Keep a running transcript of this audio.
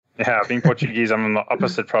Yeah, being Portuguese, I'm on the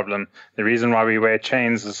opposite problem. The reason why we wear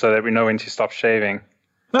chains is so that we know when to stop shaving.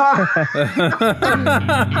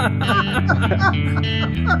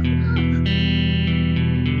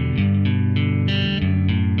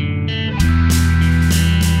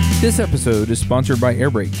 This episode is sponsored by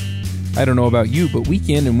Airbrake. I don't know about you, but week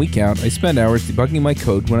in and week out, I spend hours debugging my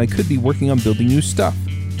code when I could be working on building new stuff.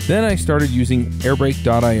 Then I started using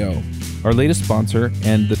Airbrake.io, our latest sponsor,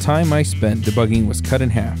 and the time I spent debugging was cut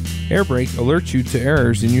in half. Airbrake alerts you to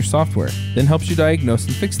errors in your software, then helps you diagnose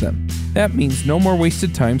and fix them. That means no more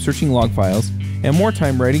wasted time searching log files, and more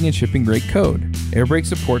time writing and shipping great code. Airbrake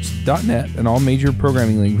supports .NET and all major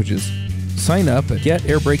programming languages. Sign up at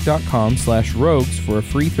getarbrake.com/rogues for a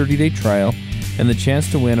free 30-day trial and the chance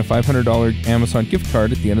to win a $500 Amazon gift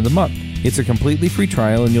card at the end of the month. It's a completely free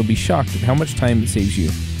trial and you'll be shocked at how much time it saves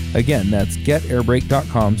you. Again, that's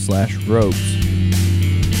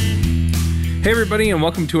getarbrake.com/rogues. Hey everybody, and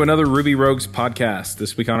welcome to another Ruby Rogues podcast.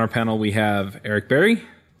 This week on our panel we have Eric Berry.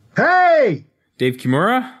 Hey! Dave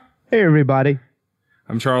Kimura. Hey everybody.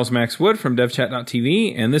 I'm Charles Max Wood from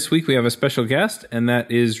devchat.tv, and this week we have a special guest, and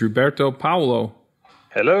that is Roberto Paulo.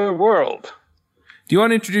 Hello, world. Do you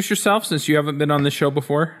want to introduce yourself since you haven't been on this show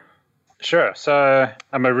before? Sure. So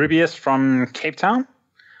I'm a Rubyist from Cape Town.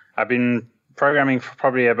 I've been programming for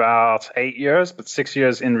probably about 8 years, but 6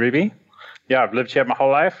 years in Ruby. Yeah, I've lived here my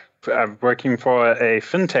whole life. I'm working for a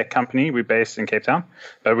fintech company. We're based in Cape Town,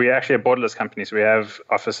 but we're actually a borderless company. So we have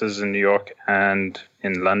offices in New York and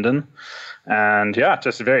in London. And yeah,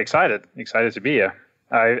 just very excited to be here.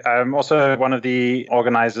 I'm also one of the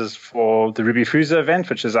organizers for the Ruby Fuse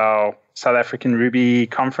event, which is our South African Ruby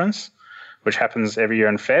conference, which happens every year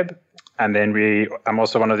in Feb. And then I'm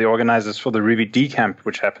also one of the organizers for the Ruby DCamp,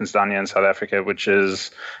 which happens down here in South Africa, which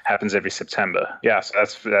happens every September. Yeah, so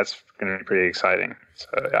that's going to be pretty exciting. So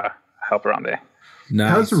yeah, help around there.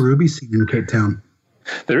 Nice. How's the Ruby scene in Cape Town?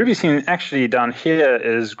 The Ruby scene actually down here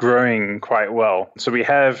is growing quite well. So we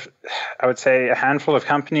have, I would say, a handful of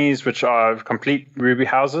companies which are complete Ruby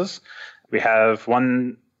houses. We have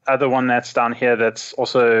one other one that's down here that's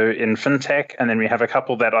also in fintech, and then we have a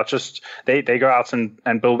couple that are just they go out and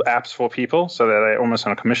build apps for people, so that they're almost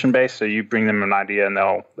on a commission base. So you bring them an idea and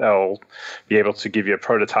they'll be able to give you a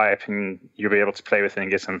prototype, and you'll be able to play with it and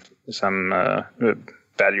get some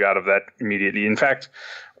value out of that immediately. In fact,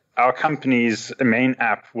 our company's main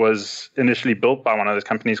app was initially built by one of those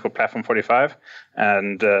companies called Platform 45.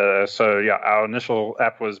 And so, yeah, our initial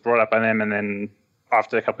app was brought up by them. And then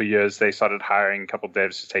after a couple of years, they started hiring a couple of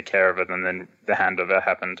devs to take care of it. And then the handover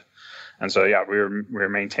happened. And so, yeah, we're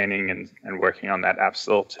maintaining and working on that app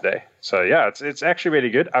still today. So, yeah, it's actually really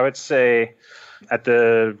good. I would say at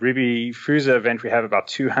the Ruby Fuse event, we have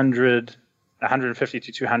about 150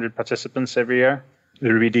 to 200 participants every year.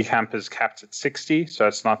 The Ruby DCamp is capped at 60, so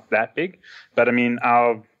it's not that big. But I mean,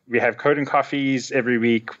 we have coding coffees every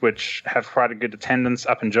week, which have quite a good attendance.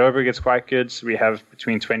 Up in Joburg, it's quite good. So we have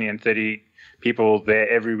between 20 and 30 people there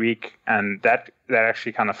every week, and that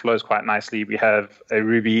actually kind of flows quite nicely. We have a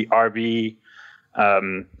Ruby RB,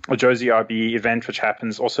 a Josie RB event, which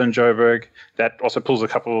happens also in Joburg. That also pulls a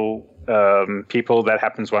couple people. That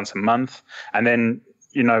happens once a month, and then,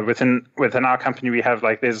 you know, within our company, we have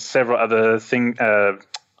there's several other things.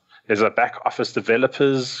 There's a back office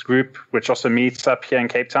developers group, which also meets up here in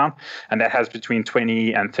Cape Town, and that has between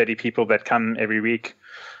 20 and 30 people that come every week.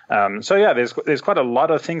 So yeah, there's quite a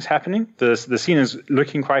lot of things happening. The scene is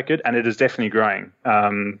looking quite good, and it is definitely growing.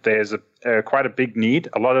 There's quite a big need.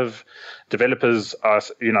 A lot of developers are,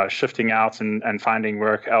 you know, shifting out and finding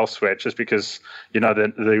work elsewhere, just because, you know,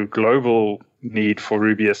 the global need for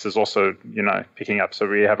Rubyists is also, you know, picking up. So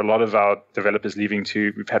we have a lot of our developers leaving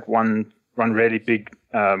too. We've had one really big,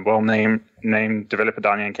 well-named developer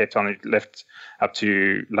down here in Cape Town who left up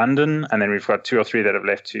to London, and then we've got 2 or 3 that have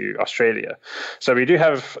left to Australia. So we do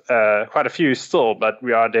have quite a few still, but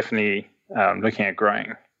we are definitely looking at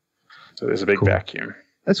growing. So there's a big vacuum.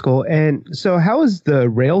 That's cool. And so how is the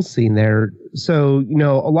Rails scene there? So, you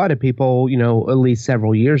know, a lot of people, you know, at least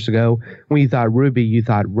several years ago, when you thought Ruby, you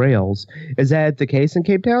thought Rails. Is that the case in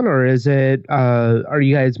Cape Town, or is it, are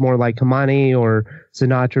you guys more like Kamani or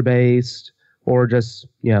Sinatra based, or just,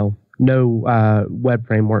 you know, no web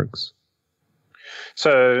frameworks?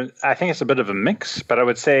 So I think it's a bit of a mix, but I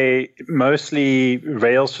would say mostly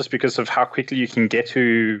Rails, just because of how quickly you can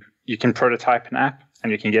prototype an app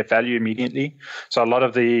and you can get value immediately. So a lot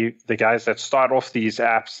of the guys that start off these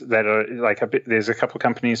apps that are there's a couple of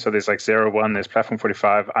companies. So there's like 01, there's Platform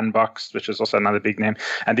 45, Unboxed, which is also another big name.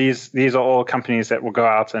 And these are all companies that will go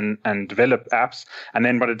out and develop apps. And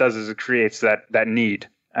then what it does is it creates that need.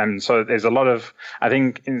 And so there's a lot of, I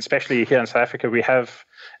think, especially here in South Africa,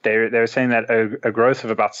 they were saying that a growth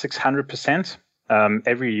of about 600%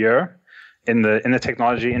 every year in the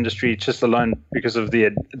technology industry, just alone because of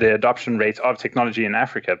the adoption rate of technology in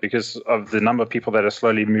Africa, because of the number of people that are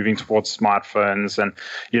slowly moving towards smartphones, and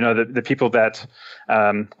the people that.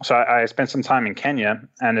 So I spent some time in Kenya,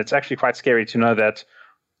 and it's actually quite scary to know that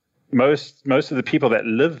most of the people that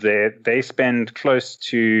live there, they spend close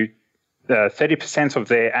to 30% of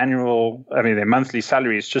their monthly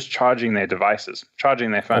salaries just charging their devices,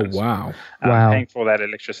 charging their phones. Oh, wow. Paying for that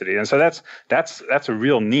electricity. And so that's a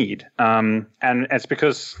real need. And it's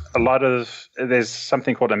because there's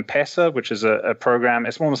something called M-Pesa, which is a program.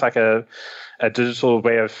 It's almost like a digital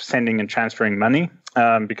way of sending and transferring money,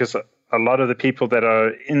 because a lot of the people that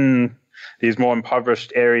are in these more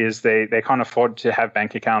impoverished areas, they can't afford to have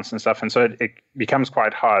bank accounts and stuff. And so it becomes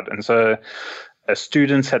quite hard. And so a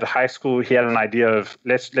student at high school, he had an idea of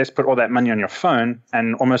let's put all that money on your phone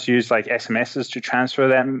and almost use like SMSs to transfer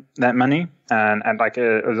that money, and like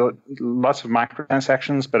lots of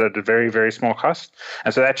microtransactions, but at a very, very small cost.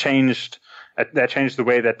 And so that changed the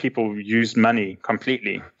way that people used money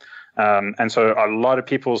completely. And so a lot of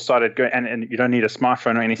people started going, and you don't need a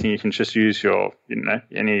smartphone or anything. You can just use your,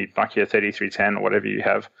 any Nokia 3310 or whatever you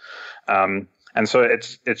have. And so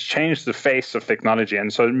it's changed the face of technology.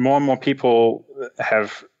 And so more and more people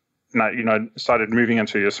have, started moving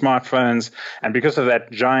into your smartphones. And because of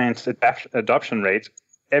that giant adoption rate,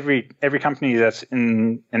 every company that's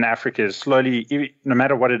in Africa is slowly, no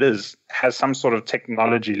matter what it is, has some sort of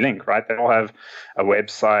technology link, right? They all have a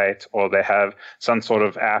website, or they have some sort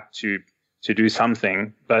of app to do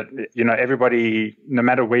something. But, everybody, no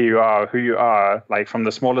matter where you are, who you are, like from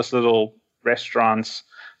the smallest little restaurants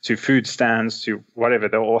to food stands to whatever,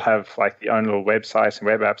 they all have like their own little websites and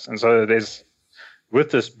web apps. And so with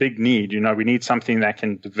this big need, we need something that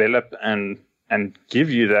can develop and give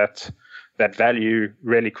you that value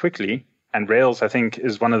really quickly. And Rails, I think,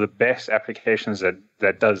 is one of the best applications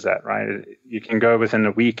that does that, right? You can go within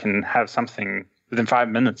a week and have something within 5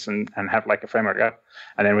 minutes and have like a framework app.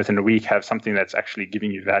 And then within a week have something that's actually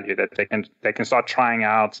giving you value that they can start trying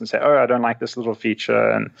out and say, oh, I don't like this little feature.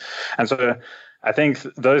 And so I think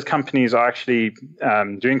those companies are actually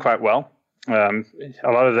doing quite well. A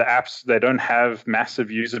lot of the apps, they don't have massive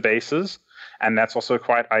user bases, and that's also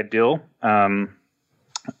quite ideal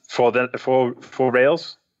for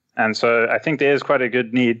Rails. And so I think there is quite a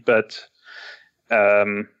good need, but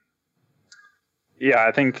I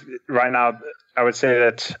think right now I would say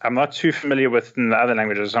that I'm not too familiar with the other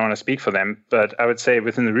languages. I don't want to speak for them, but I would say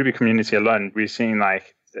within the Ruby community alone, we're seeing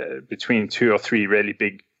like between 2 or 3 really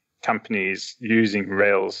big companies using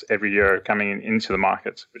Rails every year coming into the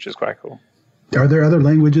market, which is quite cool. Are there other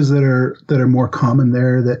languages that are more common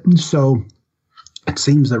there? So it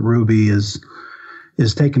seems that Ruby is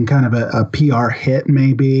taking kind of a PR hit,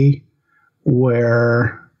 maybe,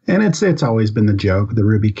 and it's always been the joke, the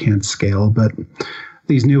Ruby can't scale, but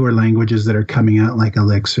these newer languages that are coming out like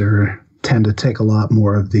Elixir tend to take a lot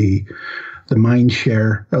more of the mind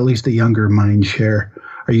share, at least the younger mind share.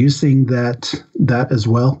 Are you seeing that as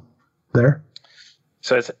well there?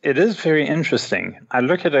 So it is very interesting. I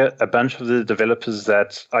look at a bunch of the developers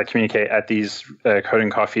that I communicate at these coding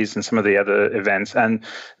coffees and some of the other events. And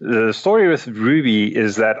the story with Ruby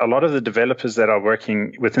is that a lot of the developers that are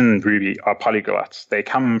working within Ruby are polyglots. They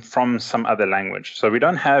come from some other language. So we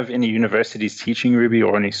don't have any universities teaching Ruby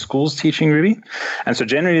or any schools teaching Ruby. And so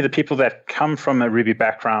generally the people that come from a Ruby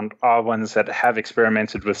background are ones that have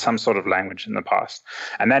experimented with some sort of language in the past.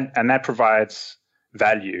 And that provides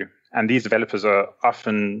value. And these developers are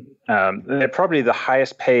often, they're probably the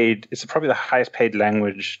highest paid, it's probably the highest paid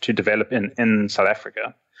language to develop in South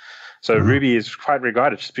Africa. So Ruby is quite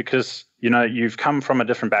regarded just because, you've come from a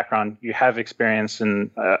different background, you have experience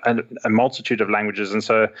in a multitude of languages. And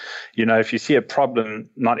so, if you see a problem,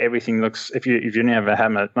 if you only have a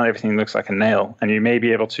hammer, not everything looks like a nail, and you may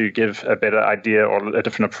be able to give a better idea or a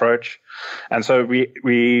different approach. And so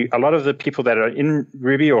a lot of the people that are in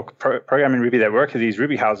Ruby or programming Ruby that work at these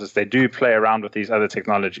Ruby houses, they do play around with these other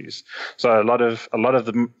technologies. So a lot of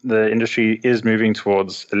the industry is moving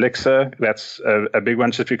towards Elixir. That's a big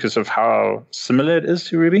one just because of how similar it is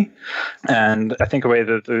to Ruby. And I think the way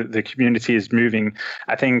that the community is moving,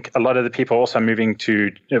 I think a lot of the people also are moving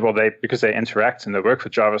to, because they interact and they work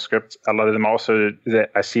with JavaScript, a lot of them also,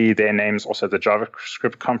 I see their names also at the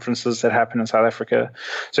JavaScript conferences that happen in South Africa.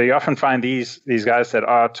 So you often find these guys that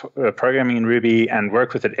are programming in Ruby and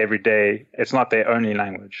work with it every day. It's not their only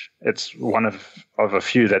language. It's one of a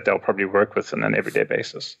few that they'll probably work with on an everyday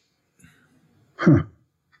basis. Huh.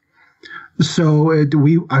 So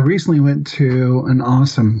I recently went to an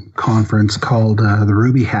awesome conference called the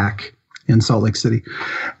Ruby Hack in Salt Lake City,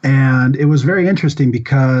 and it was very interesting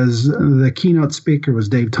because the keynote speaker was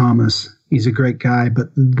Dave Thomas. He's a great guy,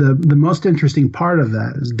 but the most interesting part of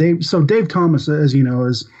that is Dave. So Dave Thomas, as you know,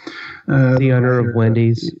 is the owner of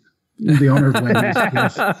Wendy's. The owner of Wendy's.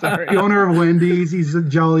 Yes. The owner of Wendy's. He's a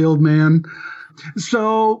jolly old man.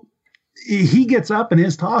 So he gets up and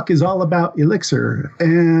his talk is all about Elixir.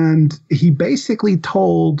 And he basically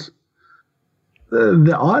told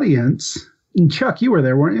the audience, and Chuck, you were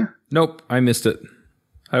there, weren't you? Nope, I missed it.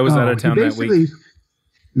 I was out of town that week.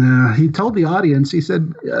 He told the audience, he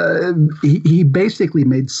said, he basically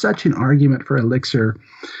made such an argument for Elixir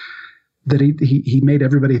that he made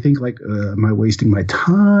everybody think like, am I wasting my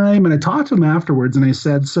time? And I talked to him afterwards and I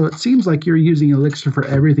said, so it seems like you're using Elixir for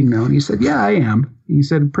everything now. And he said, yeah, I am. He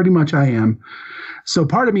said, pretty much I am. So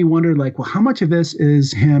part of me wondered like, well, how much of this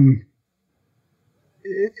is him?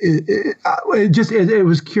 It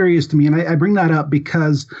was curious to me. And I bring that up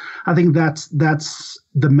because I think that's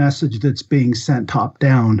the message that's being sent top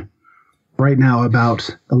down right now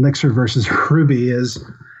about Elixir versus Ruby is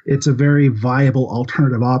it's a very viable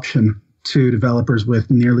alternative option to developers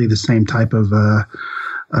with nearly the same type of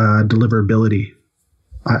deliverability.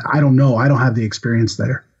 I don't know. I don't have the experience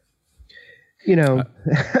there. You know,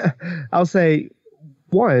 I'll say,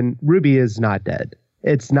 one, Ruby is not dead.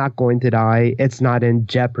 It's not going to die. It's not in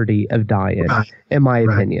jeopardy of dying, in my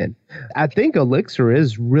opinion. I think Elixir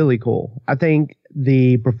is really cool. I think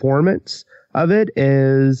the performance of it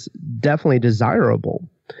is definitely desirable.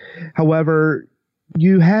 However,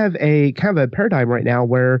 you have a kind of a paradigm right now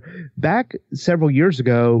where back several years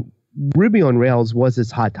ago, Ruby on Rails was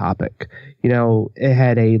this hot topic. You know, it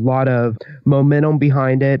had a lot of momentum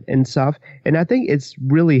behind it and stuff. And I think it's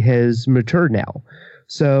really has matured now.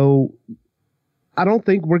 So I don't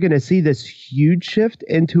think we're going to see this huge shift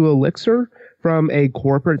into Elixir from a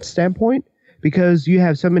corporate standpoint because you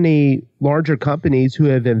have so many larger companies who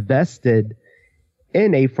have invested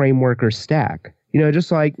in a framework or stack. You know,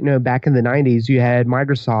 just like, you know, back in the 90s, you had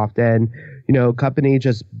Microsoft and, you know, company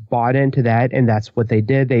just bought into that and that's what they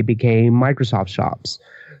did. They became Microsoft shops.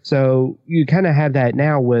 So you kind of have that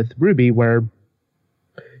now with Ruby where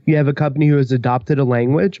you have a company who has adopted a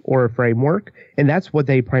language or a framework and that's what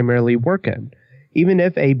they primarily work in. Even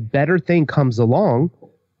if a better thing comes along,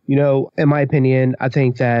 you know, in my opinion, I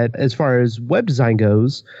think that as far as web design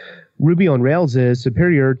goes, Ruby on Rails is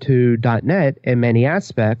superior to .NET in many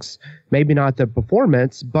aspects. Maybe not the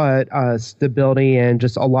performance, but stability and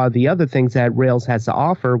just a lot of the other things that Rails has to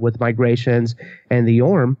offer with migrations and the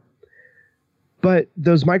ORM. But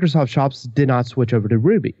those Microsoft shops did not switch over to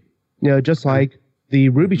Ruby. You know, just like the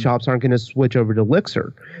Ruby shops aren't going to switch over to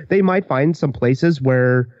Elixir. They might find some places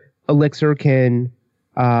where Elixir can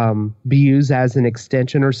be used as an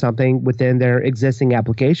extension or something within their existing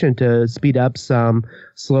application to speed up some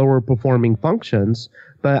slower performing functions.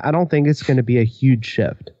 But I don't think it's going to be a huge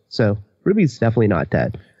shift. So Ruby's definitely not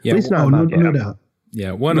dead. Yeah, at least not no doubt.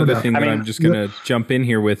 Yeah, one other thing that I'm just going to jump in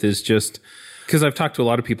here with is just because I've talked to a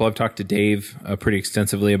lot of people. I've talked to Dave pretty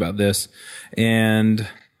extensively about this. And,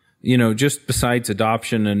 you know, just besides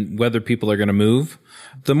adoption and whether people are going to move,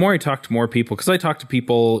 the more I talk to more people, because I talk to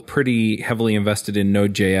people pretty heavily invested in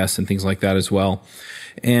Node.js and things like that as well.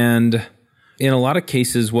 And in a lot of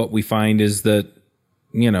cases, what we find is that,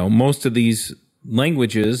 you know, most of these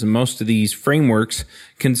languages and most of these frameworks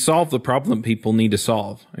can solve the problem people need to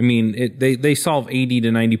solve. I mean, they solve 80 to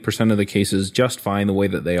 90% of the cases just fine the way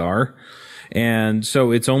that they are. And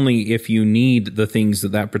so it's only if you need the things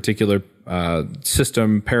that particular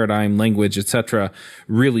system, paradigm, language, etc.,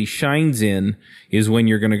 really shines in is when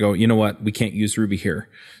you're going to go, you know what, we can't use Ruby here.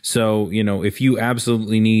 So, you know, if you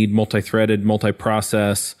absolutely need multi-threaded,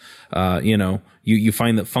 multi-process, you know, you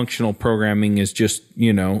find that functional programming is just,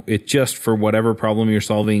 you know, it just for whatever problem you're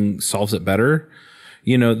solving solves it better,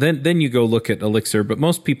 you know, then you go look at Elixir. But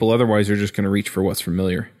most people otherwise are just going to reach for what's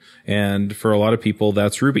familiar. And for a lot of people,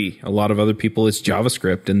 that's Ruby. A lot of other people, it's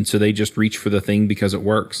JavaScript. And so they just reach for the thing because it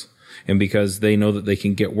works and because they know that they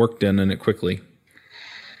can get work done in it quickly.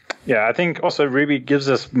 Yeah, I think also Ruby gives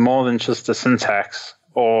us more than just a syntax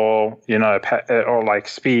or, you know, or like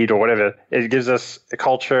speed or whatever. It gives us a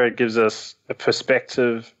culture. It gives us a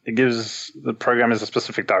perspective. It gives the programmers a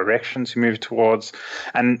specific direction to move towards.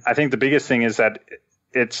 And I think the biggest thing is that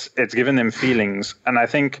it's given them feelings. And I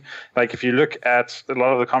think, like, if you look at a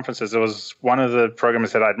lot of the conferences, there was one of the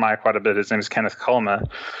programmers that I admire quite a bit. His name is Kenneth Colmer.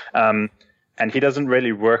 And he doesn't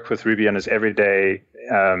really work with Ruby on his everyday,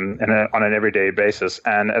 on an everyday basis.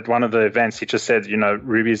 And at one of the events, he just said, you know,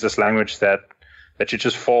 Ruby is this language that you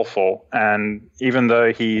just fall for. And even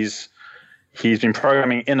though he's he's been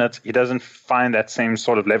programming in it, he doesn't find that same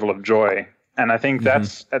sort of level of joy. And I think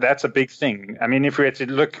that's a big thing. I mean, if we were to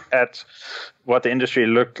look at what the industry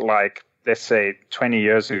looked like, let's say 20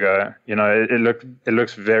 years ago, it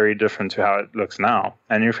looks very different to how it looks now.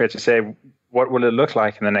 And if we were to say, what will it look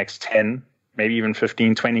like in the next 10, maybe even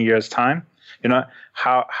 15, 20 years time?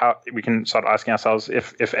 How we can start asking ourselves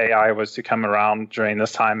if AI was to come around during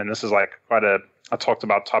this time, and this is like quite a talked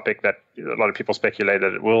about topic that a lot of people speculate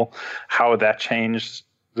that it will, how would that change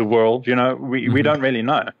the world? We don't really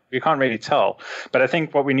know. We can't really tell. But I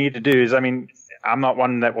think what we need to do is, I'm not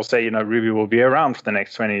one that will say, Ruby will be around for the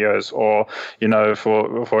next 20 years or,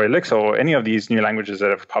 for Elixir or any of these new languages that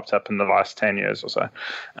have popped up in the last 10 years or so.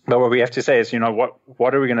 But what we have to say is,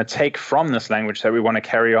 what are we going to take from this language that we want to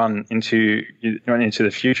carry on into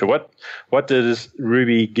the future? What does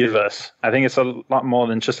Ruby give us? I think it's a lot more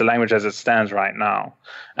than just a language as it stands right now.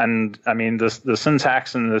 And the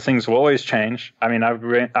syntax and the things will always change.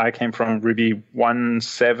 I came from Ruby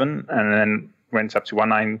 1.7 and then went up to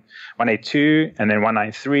 1.8.2 and then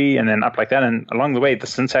 1.9.3 and then up like that. And along the way, the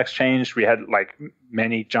syntax changed. We had like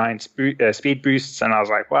many giant speed boosts. And I was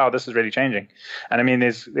like, wow, this is really changing. And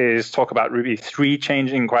there's talk about Ruby 3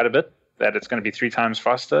 changing quite a bit, that it's going to be 3 times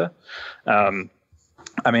faster.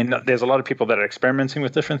 There's a lot of people that are experimenting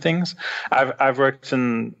with different things. I've worked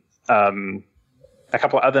in a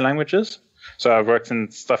couple of other languages. So I've worked in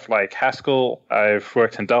stuff like Haskell, I've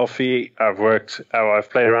worked in Delphi, I've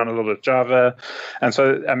played around a little bit with Java. And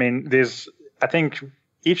so, I think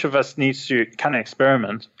each of us needs to kind of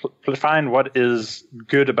experiment, find what is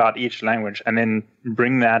good about each language, and then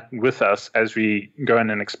bring that with us as we go in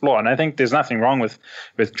and explore. And I think there's nothing wrong with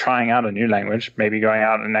trying out a new language, maybe going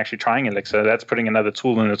out and actually trying Elixir. That's putting another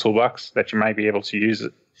tool in the toolbox that you might be able to use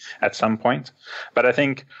it at some point. But I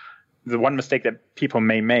think the one mistake that people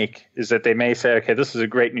may make is that they may say, okay, this is a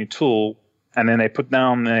great new tool, and then they put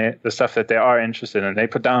down the stuff that they are interested in. They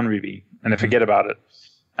put down Ruby and they forget about it,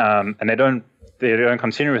 and they don't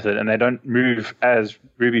continue with it, and they don't move as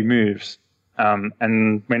Ruby moves.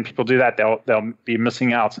 And when people do that, they'll be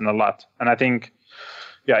missing out on a lot. And I think,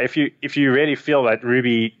 if you really feel that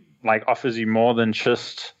Ruby like offers you more than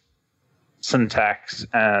just syntax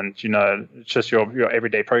and just your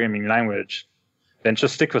everyday programming language, then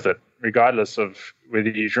just stick with it, regardless of whether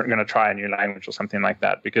you're going to try a new language or something like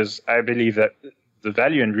that. Because I believe that the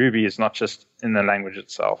value in Ruby is not just in the language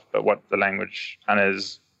itself, but what the language kind of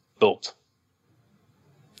is built.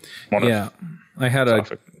 I had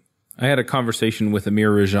a conversation with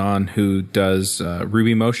Amir Rajan, who does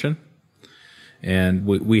Ruby Motion, and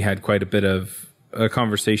we had quite a bit of a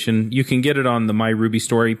conversation. You can get it on the My Ruby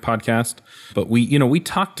Story podcast, but we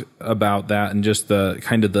talked about that and just the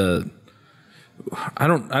kind of the, I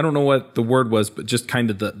don't know what the word was, but just kind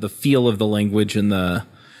of the feel of the language and the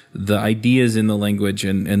ideas in the language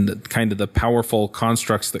and the kind of the powerful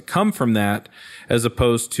constructs that come from that, as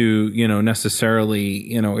opposed to,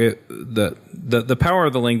 necessarily, the power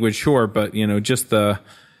of the language, sure, but, just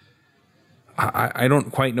I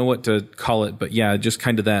don't quite know what to call it, but yeah, just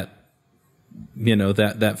kind of that,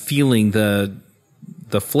 that feeling, the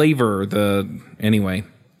flavor, anyway.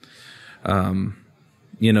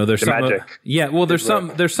 There's the something.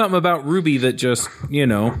 Magic. There's something about Ruby that just,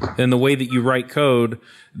 and the way that you write code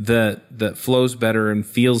that flows better and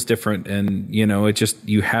feels different, and it just,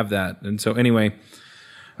 you have that. And so anyway,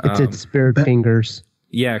 it's its spirit fingers.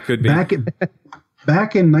 Yeah, it could be. Back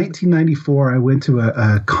in 1994, I went to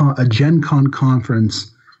a Gen Con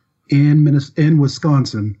conference in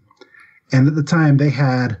Wisconsin, and at the time they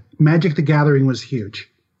had Magic the Gathering was huge.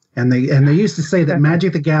 And they used to say that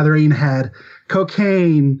Magic the Gathering had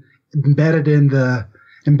cocaine embedded in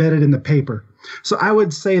the paper. So I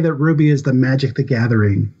would say that Ruby is the Magic the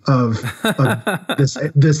Gathering of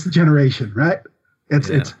this generation, right?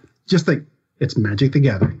 It's just like it's Magic the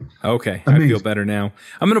Gathering. Okay, amazing. I feel better now.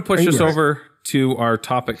 I'm going to push us over to our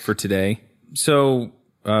topic for today. So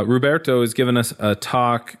Roberto has given us a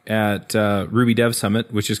talk at Ruby Dev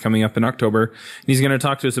Summit, which is coming up in October. And he's going to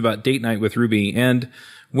talk to us about date night with Ruby. And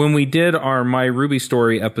when we did our My Ruby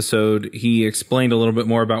Story episode, he explained a little bit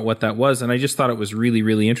more about what that was. And I just thought it was really,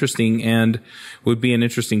 really interesting and would be an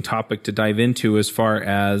interesting topic to dive into, as far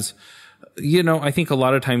as, I think a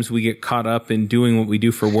lot of times we get caught up in doing what we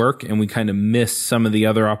do for work and we kind of miss some of the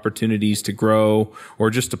other opportunities to grow or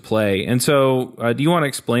just to play. And so do you want to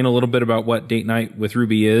explain a little bit about what date night with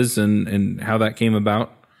Ruby is and how that came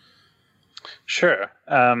about? Sure.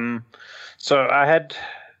 So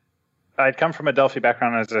I'd come from a Delphi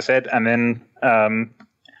background, as I said, and then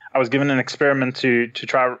I was given an experiment to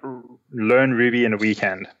try learn Ruby in a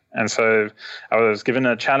weekend. And so I was given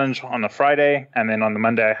a challenge on a Friday, and then on the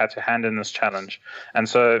Monday I had to hand in this challenge. And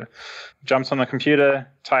so jumped on the computer,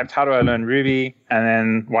 typed, how do I learn Ruby? And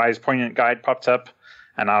then Wise Poignant Guide popped up.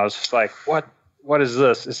 And I was just like, what is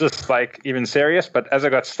this? Is this like even serious? But as I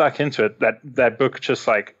got stuck into it, that book just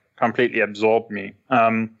like completely absorbed me.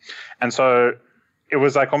 And so it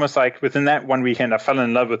was like almost like within that one weekend, I fell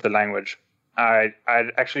in love with the language. I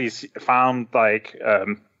actually found like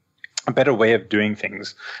a better way of doing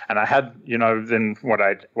things, and I had, than what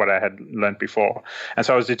I had learned before. And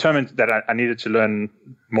so I was determined that I needed to learn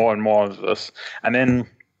more and more of this. And then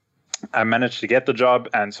I managed to get the job.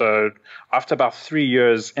 And so after about 3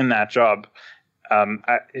 years in that job,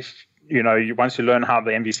 once you learn how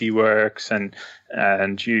the MVC works and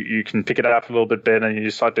you can pick it up a little bit better, and you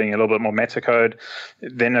start doing a little bit more meta code,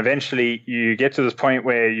 then eventually you get to this point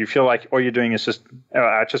where you feel like all you're doing is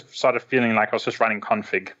I just started feeling like I was just running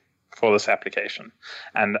config for this application.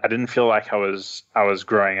 And I didn't feel like I was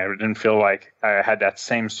growing. I didn't feel like I had that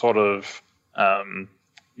same sort of, and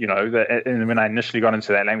when I initially got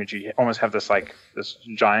into that language, you almost have this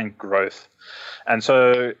giant growth. And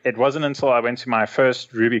so it wasn't until I went to my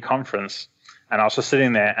first Ruby conference, and I was just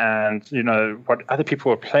sitting there, and what other people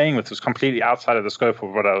were playing with was completely outside of the scope of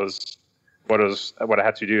what I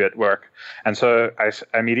had to do at work. And so I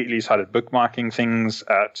immediately started bookmarking things,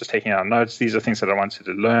 just taking out notes. These are things that I wanted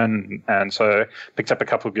to learn. And so picked up a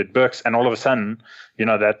couple of good books, and all of a sudden,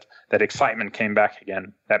 that excitement came back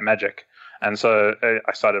again, that magic. And so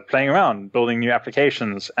I started playing around, building new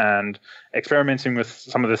applications and experimenting with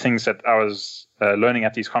some of the things that I was learning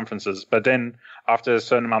at these conferences. But then after a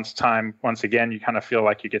certain amount of time, once again, you kind of feel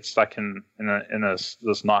like you get stuck in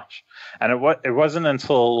this notch. And it wasn't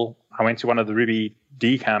until I went to one of the Ruby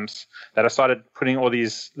D camps that I started putting all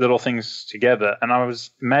these little things together. And I was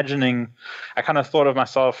imagining, I kind of thought of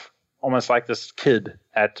myself almost like this kid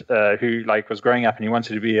who was growing up, and he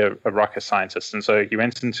wanted to be a rocket scientist. And so he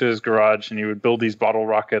went into his garage and he would build these bottle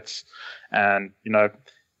rockets and,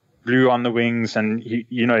 blew on the wings, and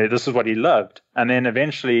this is what he loved. And then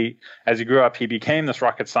eventually, as he grew up, he became this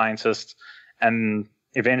rocket scientist. And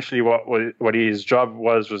eventually what his job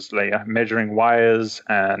was like measuring wires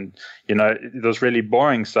and, those really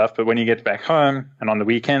boring stuff. But when he gets back home and on the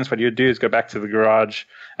weekends, what he would do is go back to the garage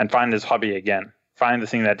and find his hobby again. Find the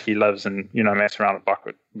thing that he loves and, mess around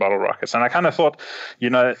with bottle rockets. And I kind of thought,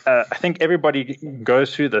 I think everybody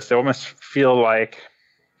goes through this. They almost feel like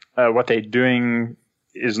what they're doing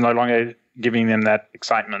is no longer giving them that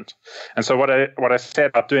excitement. And so what I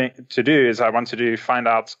set out to do is I wanted to find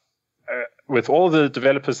out with all the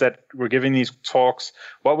developers that were giving these talks,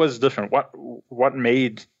 what was different? What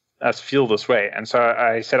made us feel this way? And so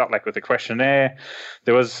I set out with a questionnaire.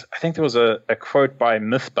 I think there was a quote by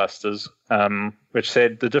Mythbusters, which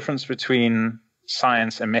said the difference between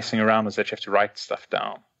science and messing around is that you have to write stuff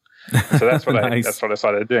down. So that's what Nice. that's what I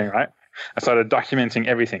started doing, right? I started documenting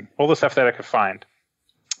everything, all the stuff that I could find.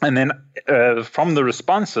 And then from the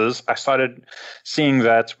responses, I started seeing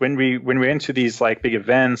that when we went into these big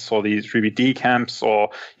events or these Ruby D camps or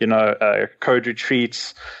code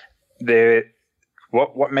retreats,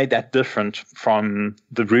 what made that different from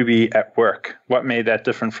the Ruby at work? What made that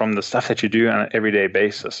different from the stuff that you do on an everyday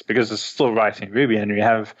basis? Because it's still writing Ruby, and you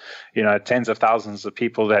have tens of thousands of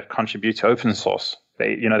people that contribute to open source.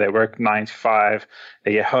 They work 9 to 5,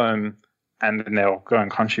 they get home, and then they'll go and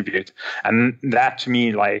contribute. And that to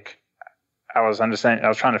me, I was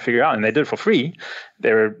trying to figure out, and they did it for free.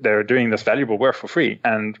 They were doing this valuable work for free.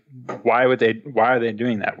 And why are they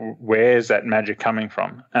doing that? Where is that magic coming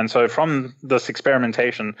from? And so from this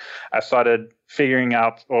experimentation, I started figuring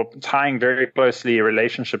out or tying very closely a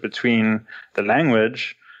relationship between the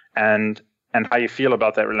language and how you feel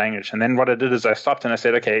about that language. And then what I did is I stopped and I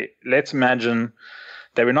said, okay, let's imagine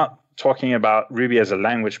that we're not talking about Ruby as a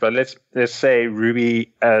language, but let's say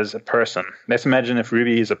Ruby as a person. Let's imagine if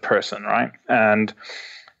Ruby is a person, right? And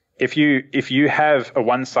if you have a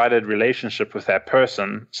one-sided relationship with that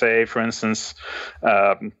person, say for instance,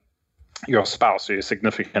 your spouse or your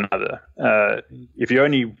significant other, if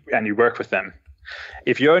you work with them,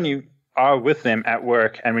 if you only are with them at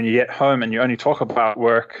work, and when you get home and you only talk about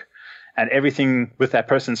work, and everything with that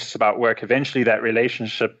person is just about work, eventually that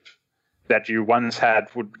relationship that you once had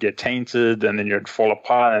would get tainted, and then you'd fall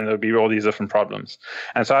apart, and there'd be all these different problems.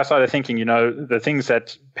 And so I started thinking, the things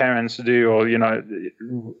that parents do, or,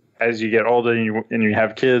 as you get older and you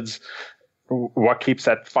have kids, what keeps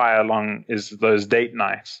that fire along is those date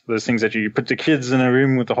nights, those things that you put the kids in a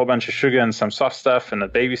room with a whole bunch of sugar and some soft stuff and a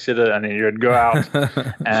babysitter, and then you'd go out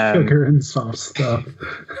and sugar and soft stuff.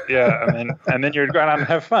 Yeah. And then you'd go out and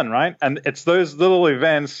have fun, right? And it's those little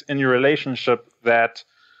events in your relationship that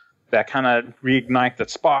that kind of reignite that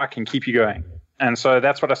spark and keep you going. And so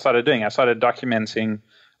that's what I started doing. I started documenting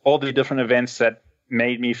all the different events that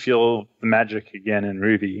made me feel the magic again in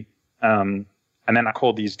Ruby. And then I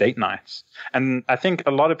called these date nights. And I think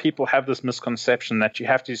a lot of people have this misconception that you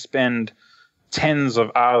have to spend tens of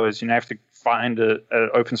hours, you have to find an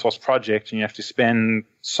open source project and you have to spend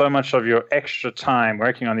so much of your extra time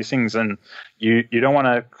working on these things. And you don't want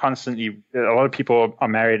to constantly, a lot of people are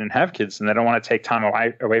married and have kids and they don't want to take time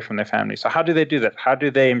away from their family. So how do they do that? How do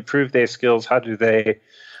they improve their skills? How do they,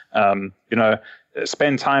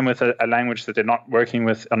 spend time with a language that they're not working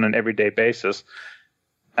with on an everyday basis?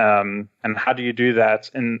 And how do you do that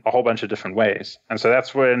in a whole bunch of different ways? And so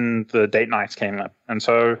that's when the date nights came up. And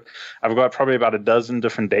so I've got probably about a dozen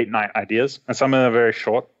different date night ideas, and some of them are very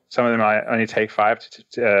short. Some of them I only take 5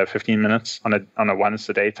 to 15 minutes on a once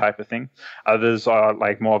a day type of thing. Others are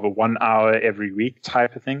like more of a 1 hour every week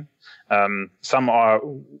type of thing. Some are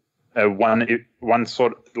one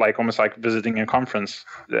sort of like almost like visiting a conference.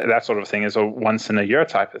 That sort of thing is a once in a year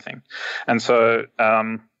type of thing. And so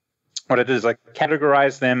what I did is I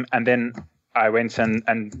categorized them, and then I went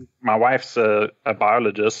and my wife's a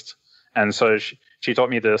biologist, and so she taught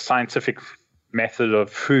me the scientific method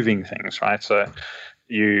of proving things, right? So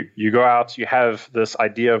you go out, you have this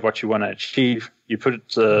idea of what you want to achieve, you put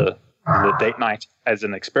the date night as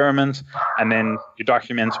an experiment, and then you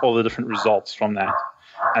document all the different results from that.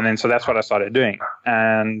 And then so that's what I started doing.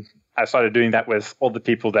 And I started doing that with all the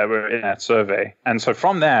people that were in that survey. And so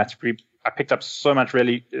from that, I picked up so much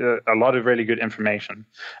a lot of really good information.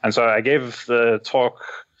 And so I gave the talk,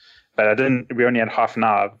 but we only had half an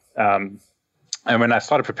hour. And when I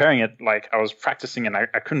started preparing it, like I was practicing and I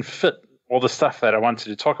couldn't fit all the stuff that I wanted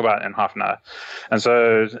to talk about in half an hour. And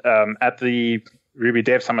so at the Ruby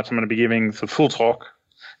Dev Summit, I'm going to be giving the full talk.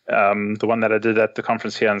 The one that I did at the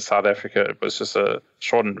conference here in South Africa, it was just a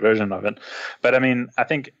shortened version of it. But I mean, I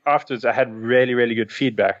think afterwards I had really, really good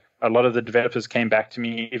feedback. A lot of the developers came back to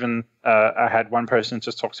me. Even I had one person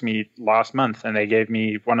just talk to me last month, and they gave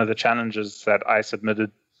me one of the challenges that I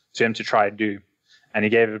submitted to him to try and do. And he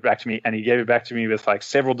gave it back to me, and he gave it back to me with like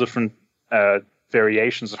several different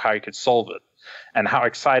variations of how he could solve it, and how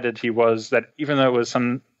excited he was that even though it was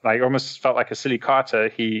like almost felt like a silly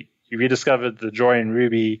kata, he rediscovered the joy in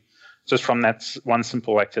Ruby just from that one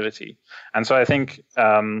simple activity. And so I think,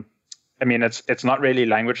 it's not really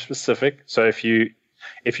language specific. So if you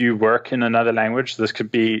work in another language, this could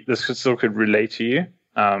still relate to you.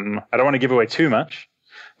 I don't want to give away too much,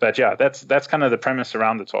 but yeah, that's kind of the premise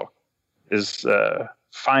around the talk, is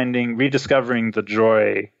rediscovering the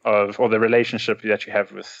joy or the relationship that you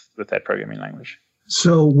have with that programming language.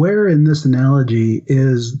 So where in this analogy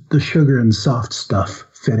is the sugar and soft stuff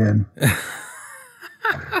fit in?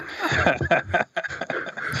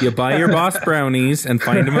 You buy your boss brownies and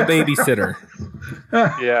find him a babysitter.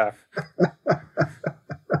 Yeah.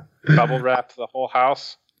 Bubble wrap the whole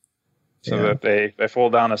house so that they fall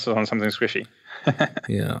down on something squishy.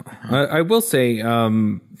 Yeah. I will say,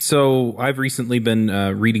 so I've recently been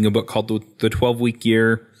reading a book called The 12-Week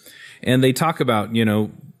Year, and they talk about,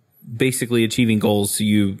 basically achieving goals. So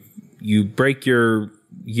you break your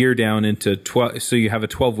year down into 12, so you have a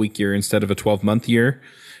 12-week year instead of a 12-month year.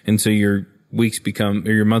 And so your months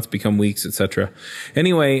become weeks, etc.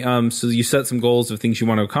 Anyway, so you set some goals of things you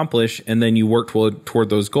want to accomplish, and then you work toward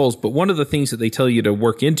those goals. But one of the things that they tell you to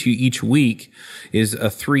work into each week is a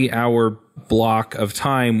 3-hour block of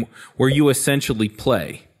time where you essentially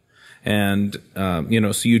play. And,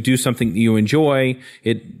 so you do something that you enjoy,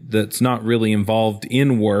 that's not really involved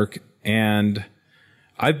in work. And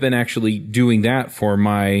I've been actually doing that for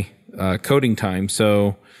my coding time.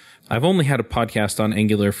 So I've only had a podcast on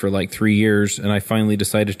Angular for like 3 years, and I finally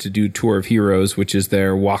decided to do Tour of Heroes, which is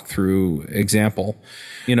their walkthrough example.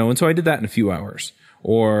 And so I did that in a few hours.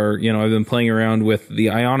 Or, I've been playing around with the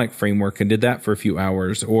Ionic framework and did that for a few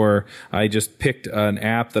hours. Or I just picked an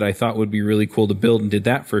app that I thought would be really cool to build and did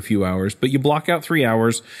that for a few hours. But you block out 3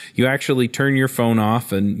 hours, you actually turn your phone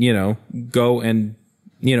off and, go and,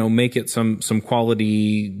 make it some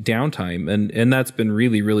quality downtime. And that's been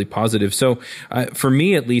really, really positive. So, for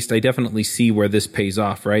me, at least, I definitely see where this pays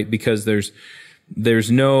off, right? Because there's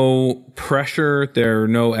no pressure. There are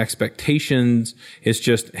no expectations. It's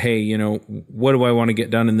just, hey, what do I want to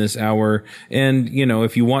get done in this hour? And,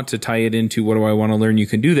 if you want to tie it into what do I want to learn, you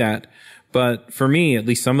can do that. But for me, at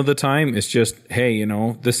least some of the time, it's just, hey,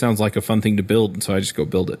 this sounds like a fun thing to build. And so I just go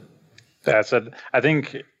build it. That's it. I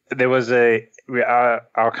think there was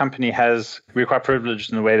our company we're quite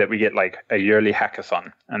privileged in the way that we get like a yearly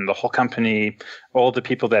hackathon, and the whole company, all the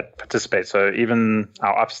people that participate, so even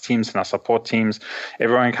our ops teams and our support teams,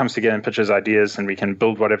 everyone comes together and pitches ideas, and we can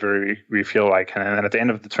build whatever we feel like. And then at the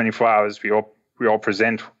end of the 24 hours, we all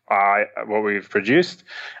present what we've produced,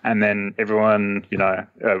 and then everyone,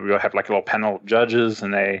 we'll have like a little panel of judges,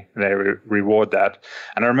 and they reward that.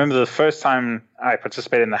 And I remember the first time I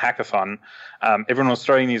participated in the hackathon, everyone was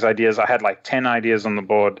throwing these ideas. I had like 10 ideas on the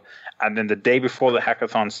board, and then the day before the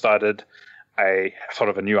hackathon started, I thought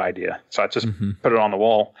of a new idea. So I just put it on the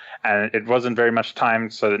wall, and it wasn't very much time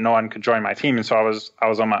so that no one could join my team, and so I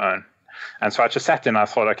was on my own. And so I just sat there and I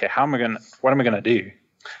thought, okay, what am I gonna do?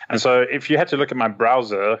 And so if you had to look at my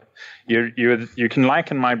browser, you can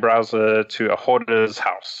liken my browser to a hoarder's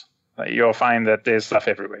house. You'll find that there's stuff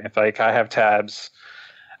everywhere. Like I have tabs.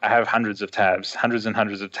 I have hundreds and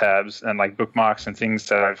hundreds of tabs, and like bookmarks and things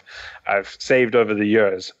that I've saved over the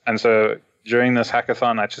years. And so during this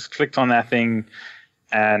hackathon, I just clicked on that thing,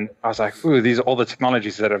 and I was like, ooh, these are all the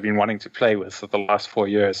technologies that I've been wanting to play with for the last 4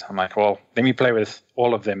 years. I'm like, well, let me play with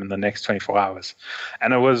all of them in the next 24 hours.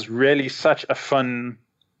 And it was really such a fun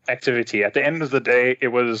activity. At the end of the day,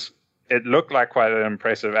 it looked like quite an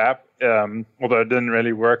impressive app, although it didn't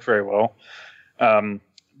really work very well.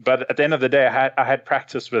 But at the end of the day, I had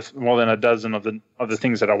practice with more than a dozen of the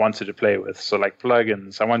things that I wanted to play with. So like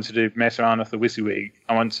plugins, I wanted to mess around with the WYSIWYG.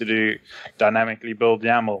 I wanted to dynamically build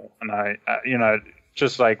YAML, and I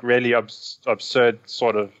just like really absurd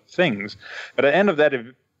sort of things. But at the end of that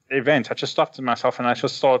event, I just stopped to myself and I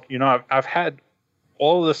just thought, I've had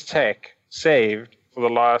all this tech saved for the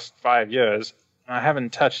last 5 years, and I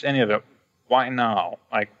haven't touched any of it. Why now?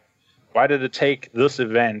 Like, why did it take this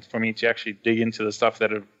event for me to actually dig into the stuff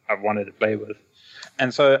that I've wanted to play with?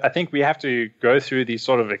 And so I think we have to go through these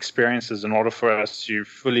sort of experiences in order for us to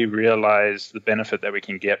fully realize the benefit that we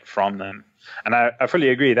can get from them. And I fully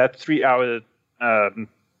agree that 3-hour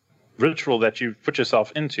ritual that you put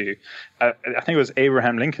yourself into, I think it was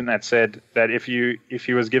Abraham Lincoln that said that if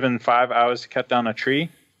he was given 5 hours to cut down a tree,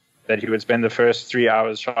 that he would spend the first 3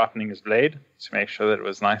 hours sharpening his blade to make sure that it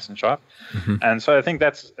was nice and sharp. Mm-hmm. And so I think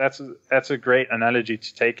that's a great analogy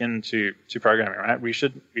to take into programming, right? We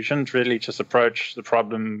shouldn't really just approach the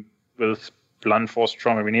problem with blunt force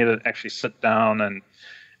trauma. We need to actually sit down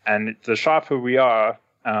and the sharper we are,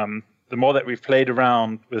 the more that we've played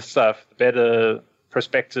around with stuff, the better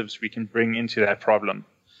perspectives we can bring into that problem.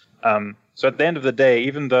 So at the end of the day,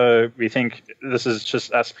 even though we think this is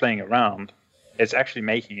just us playing around, it's actually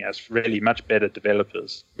making us really much better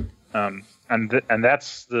developers. And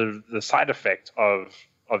that's the side effect of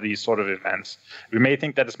these sort of events. We may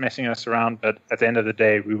think that it's messing us around, but at the end of the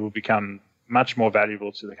day, we will become much more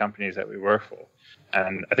valuable to the companies that we work for.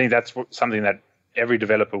 And I think that's something that every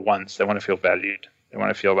developer wants. They want to feel valued. They want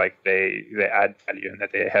to feel like they add value and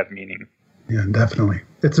that they have meaning. Yeah, definitely.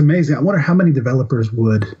 It's amazing. I wonder how many developers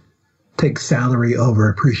would take salary over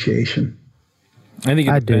appreciation. I think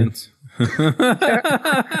it depends.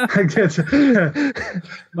 I guess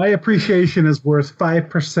my appreciation is worth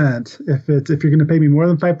 5%. If you're going to pay me more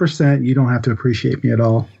than 5%, you don't have to appreciate me at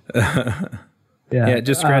all. Yeah,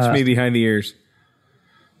 just scratch me behind the ears.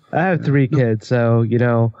 I have 3 kids, so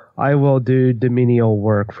I will do menial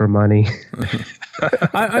work for money.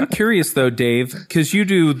 I'm curious though, Dave, because you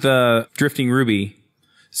do the Drifting Ruby.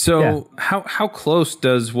 So how close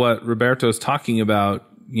does what Roberto's talking about,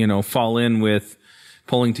 fall in with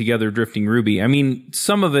pulling together Drifting Ruby? I mean,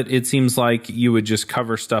 some of it seems like you would just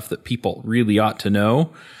cover stuff that people really ought to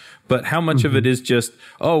know. But how much of it is just,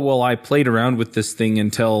 oh, well, I played around with this thing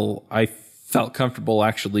until I felt comfortable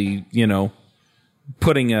actually,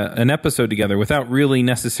 putting an episode together without really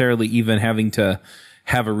necessarily even having to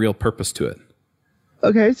have a real purpose to it?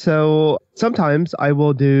 Okay, so sometimes I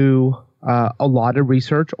will do a lot of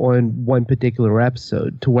research on one particular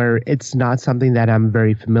episode to where it's not something that I'm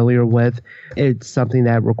very familiar with. It's something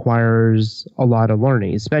that requires a lot of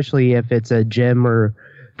learning, especially if it's a gem or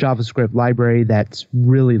JavaScript library that's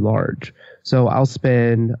really large. So I'll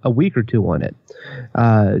spend a week or 2 on it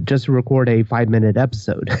just to record a 5-minute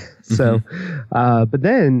episode. So, but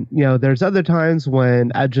then, there's other times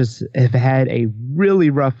when I just have had a really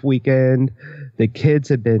rough weekend. The kids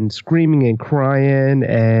have been screaming and crying,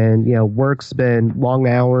 and, work's been long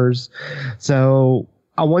hours. So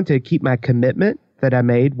I want to keep my commitment that I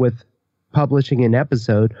made with publishing an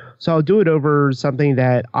episode. So I'll do it over something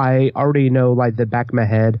that I already know like the back of my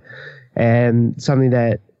head, and something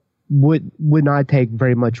that would not take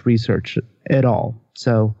very much research at all.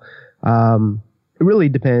 So it really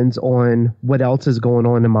depends on what else is going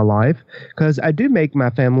on in my life, because I do make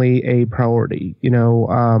my family a priority.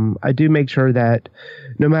 I do make sure that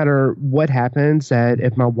no matter what happens, that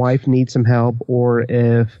if my wife needs some help or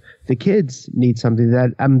if the kids need something,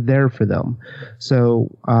 that I'm there for them.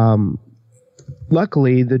 So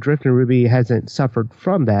luckily, the Drift and Ruby hasn't suffered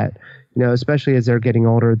from that. Especially as they're getting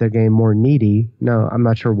older, they're getting more needy. No, I'm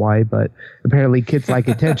not sure why, but apparently kids like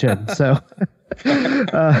attention. So, but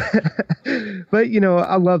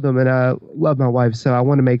I love them and I love my wife. So I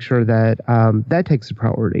want to make sure that that takes a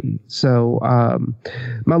priority. So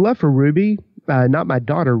my love for Ruby, not my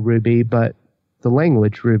daughter Ruby, but the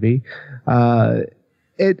language Ruby,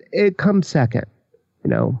 it comes second.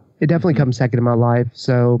 It definitely comes second in my life.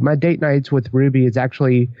 So my date nights with Ruby is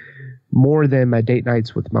actually more than my date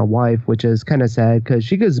nights with my wife, which is kind of sad because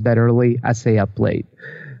she goes to bed early. I stay up late.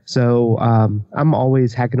 So I'm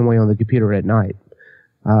always hacking away on the computer at night.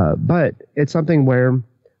 But it's something where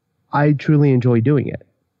I truly enjoy doing it.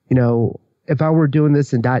 If I were doing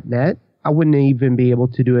this in .NET, I wouldn't even be able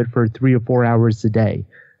to do it for 3 or 4 hours a day.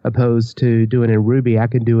 Opposed to doing it in Ruby, I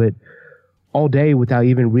can do it all day without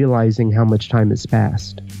even realizing how much time has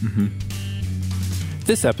passed. Mm-hmm.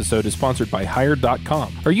 This episode is sponsored by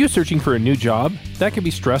Hired.com. Are you searching for a new job? That can be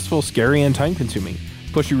stressful, scary, and time-consuming.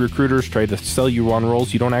 Pushy recruiters try to sell you on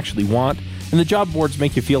roles you don't actually want, and the job boards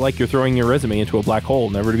make you feel like you're throwing your resume into a black hole,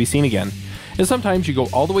 never to be seen again. And sometimes you go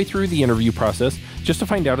all the way through the interview process just to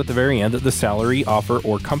find out at the very end that the salary, offer,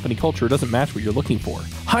 or company culture doesn't match what you're looking for.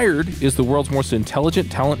 Hired is the world's most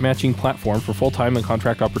intelligent talent matching platform for full-time and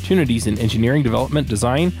contract opportunities in engineering, development,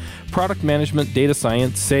 design, product management, data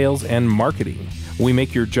science, sales, and marketing. We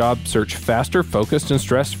make your job search faster, focused, and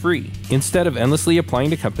stress-free. Instead of endlessly applying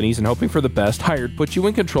to companies and hoping for the best, Hired puts you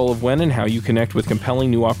in control of when and how you connect with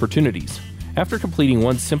compelling new opportunities. After completing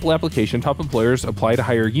one simple application, top employers apply to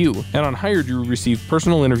hire you, and on Hired you receive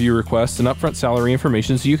personal interview requests and upfront salary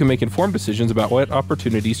information so you can make informed decisions about what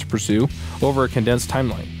opportunities to pursue over a condensed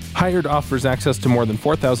timeline. Hired offers access to more than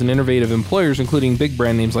 4,000 innovative employers, including big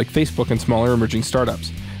brand names like Facebook and smaller emerging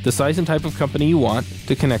startups. The size and type of company you want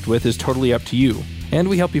to connect with is totally up to you. And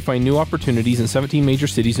we help you find new opportunities in 17 major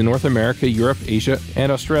cities in North America, Europe, Asia,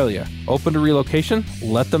 and Australia. Open to relocation?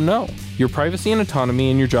 Let them know. Your privacy and autonomy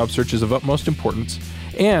in your job search is of utmost importance.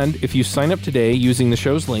 And if you sign up today using the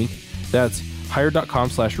show's link, that's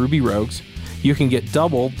hired.com/RubyRogues, you can get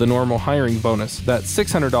double the normal hiring bonus. That's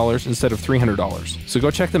 $600 instead of $300. So go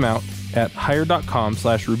check them out at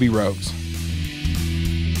hired.com/RubyRogues.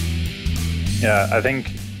 Yeah, I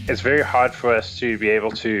think it's very hard for us to be able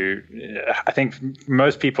to, I think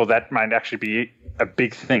most people that might actually be a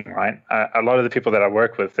big thing, right? A lot of the people that I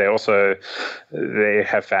work with, they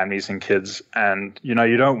have families and kids, and you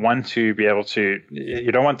don't want to be able to,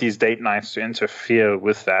 you don't want these date nights to interfere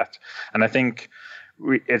with that. And I think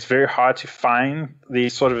it's very hard to find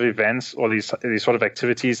these sort of events or these sort of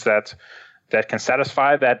activities that can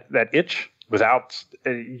satisfy that itch without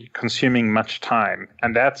consuming much time.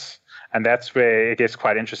 And that's where it gets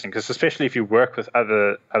quite interesting, because especially if you work with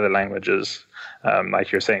other languages,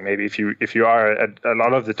 like you're saying, maybe if you are a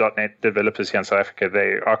lot of the .NET developers here in South Africa,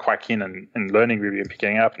 they are quite keen in learning Ruby and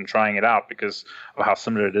picking it up and trying it out because of how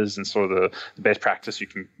similar it is and sort of the best practice you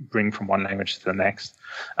can bring from one language to the next.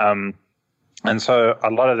 And so a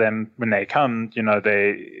lot of them, when they come,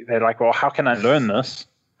 they're like, well, how can I learn this?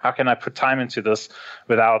 How can I put time into this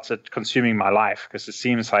without it consuming my life? Because it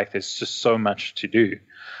seems like there's just so much to do.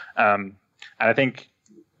 And I think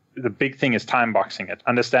the big thing is time boxing it,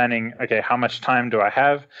 understanding, okay, how much time do I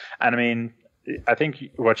have? And I mean, I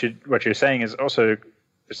think what you're saying is also,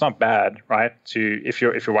 it's not bad, right? If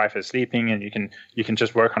your wife is sleeping and you can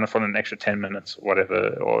just work on it for an extra 10 minutes or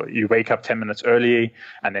whatever, or you wake up 10 minutes early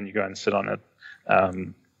and then you go and sit on it.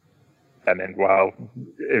 And then,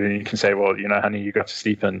 you can say, well, honey, you got to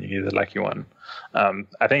sleep in, you're the lucky one.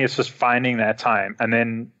 I think it's just finding that time. And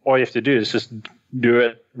then all you have to do is just do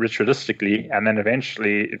it ritualistically, and then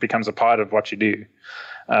eventually it becomes a part of what you do.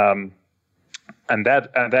 And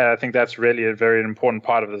that I think that's really a very important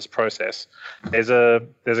part of this process. There's a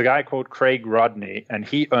guy called Craig Rodney, and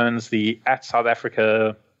he owns the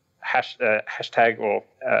 @SouthAfrica hashtag or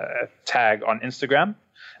tag on Instagram.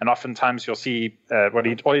 And oftentimes you'll see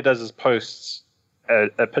all he does is posts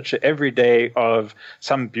a picture every day of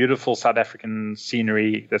some beautiful South African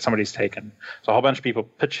scenery that somebody's taken. So a whole bunch of people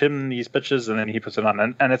pitch him these pictures, and then he puts it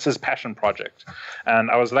on. And it's his passion project. And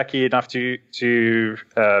I was lucky enough to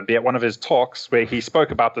be at one of his talks where he spoke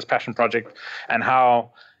about this passion project and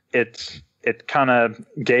how it kind of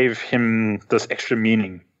gave him this extra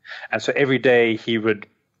meaning. And so every day he would,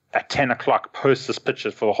 at 10 o'clock, post this picture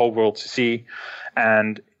for the whole world to see.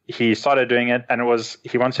 And he started doing it, and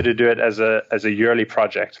he wanted to do it as a yearly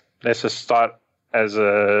project. Let's just start as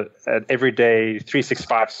an everyday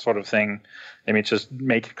 365 sort of thing. Let me just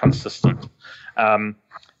make it consistent.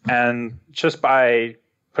 And just by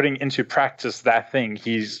putting into practice that thing,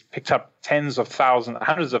 he's picked up tens of thousands,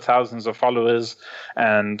 hundreds of thousands of followers,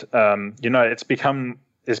 and it's become,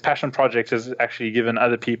 his passion project has actually given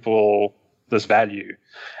other people this value,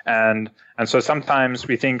 and so sometimes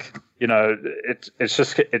we think, it's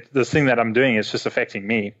just this thing that I'm doing is just affecting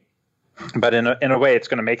me, but in a way, it's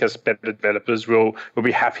going to make us better developers. We'll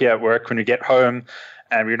be happier at work when we get home,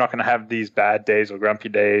 and we're not going to have these bad days or grumpy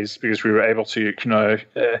days because we were able to,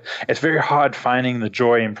 it's very hard finding the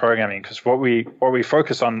joy in programming, because what we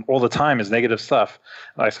focus on all the time is negative stuff.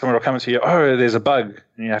 Like someone will come to you, oh, there's a bug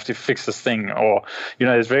and you have to fix this thing, or,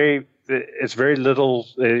 it's very little,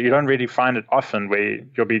 you don't really find it often where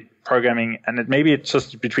you'll be programming and maybe it's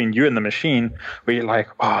just between you and the machine where you're like,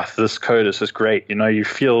 oh, this code is just great. You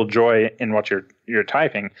feel joy in what you're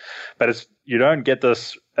typing, but you don't get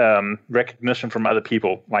this recognition from other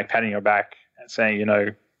people, like patting your back and saying,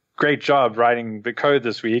 great job writing the code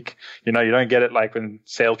this week. You don't get it like when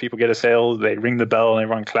salespeople get a sale, they ring the bell and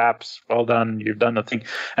everyone claps. Well done, you've done the thing.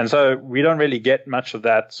 And so we don't really get much of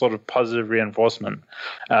that sort of positive reinforcement,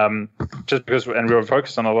 just because, and we were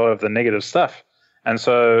focused on a lot of the negative stuff. And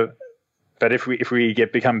so, but if we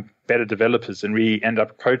become better developers and we end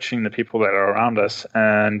up coaching the people that are around us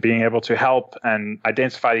and being able to help and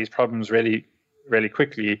identify these problems really, really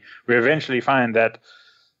quickly, we eventually find that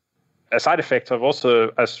a side effect of also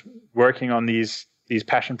us working on these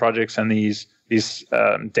passion projects and these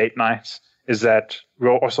date nights is that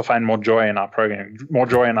we'll also find more joy in our programming, more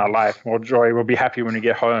joy in our life, more joy. We'll be happy when we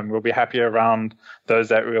get home. We'll be happy around those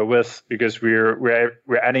that we're with because we're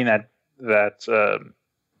adding that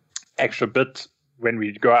extra bit when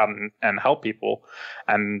we go out and help people,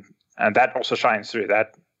 and that also shines through.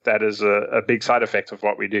 That is a big side effect of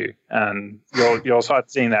what we do. And you'll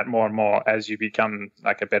start seeing that more and more as you become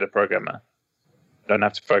like a better programmer. You don't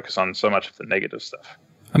have to focus on so much of the negative stuff.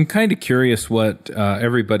 I'm kind of curious what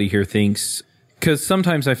everybody here thinks, because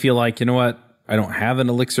sometimes I feel like, I don't have an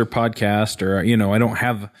Elixir podcast, or, I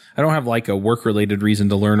don't have like a work-related reason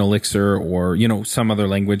to learn Elixir or, some other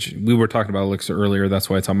language. We were talking about Elixir earlier. That's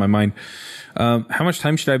why it's on my mind. How much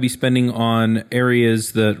time should I be spending on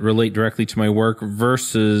areas that relate directly to my work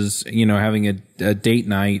versus, having a date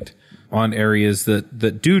night on areas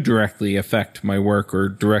that do directly affect my work or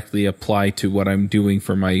directly apply to what I'm doing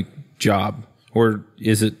for my job? Or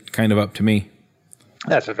is it kind of up to me?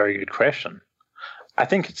 That's a very good question. I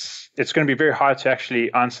think it's going to be very hard to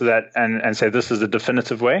actually answer that and say this is the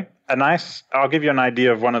definitive way. I'll give you an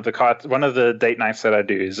idea of one of the date nights that I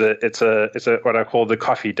do. It's what I call the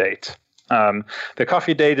coffee date. The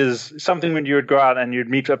coffee date is something when you would go out and you'd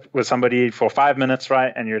meet up with somebody for 5 minutes,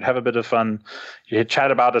 right? And you'd have a bit of fun. You'd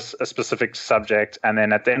chat about a specific subject, and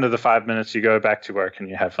then at the end of the 5 minutes, you go back to work and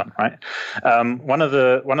you have fun, right? One of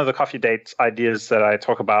the coffee date ideas that I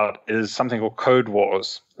talk about is something called Code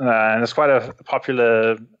Wars, and it's quite a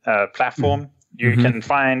popular platform. You can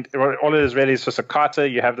find all it is really is just a kata.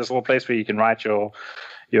 You have this little place where you can write your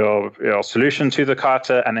solution to the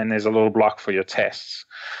kata, and then there's a little block for your tests.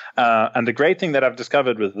 And the great thing that I've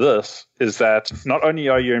discovered with this is that not only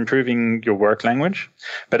are you improving your work language,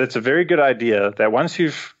 but it's a very good idea that once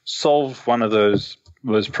you've solved one of those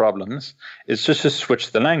problems, it's just to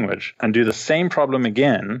switch the language and do the same problem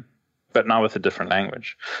again, but now with a different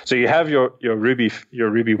language. So you have your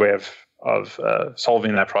Ruby way of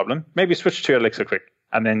solving that problem. Maybe switch to Elixir quick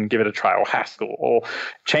and then give it a try, or Haskell, or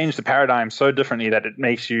change the paradigm so differently that it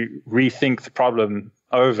makes you rethink the problem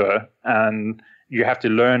over, and you have to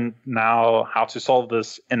learn now how to solve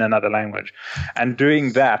this in another language. And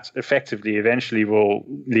doing that effectively eventually will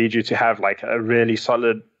lead you to have like a really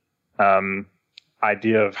solid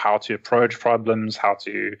idea of how to approach problems, how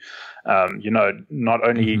to, not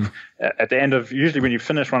only at the end of, usually when you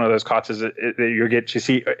finish one of those katas, you get to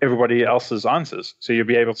see everybody else's answers. So you'll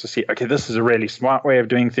be able to see, okay, this is a really smart way of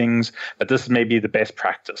doing things, but this may be the best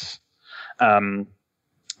practice.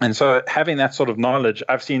 And so having that sort of knowledge,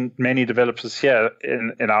 I've seen many developers here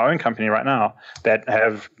in our own company right now that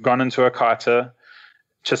have gone into a kata,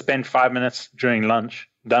 just spent 5 minutes during lunch,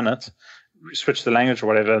 done it, switched the language or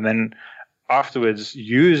whatever, and then afterwards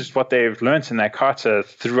used what they've learned in that kata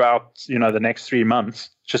throughout, the next 3 months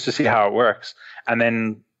just to see how it works, and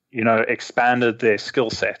then, expanded their skill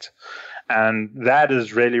set. And that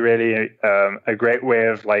is really, really a great way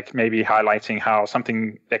of like maybe highlighting how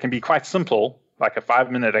something that can be quite simple, like a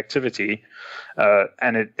 5-minute activity,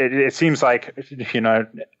 and it seems like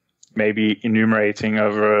maybe enumerating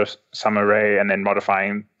over some array and then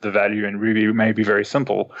modifying the value in Ruby may be very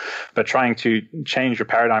simple, but trying to change your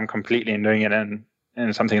paradigm completely and doing it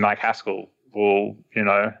in something like Haskell will,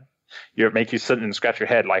 make you sit and scratch your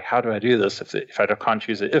head, like, how do I do this if I can't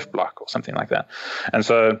use an if block or something like that? And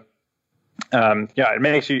so, it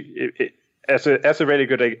makes you, that's a really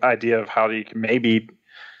good idea of how you can maybe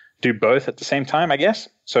do both at the same time, I guess.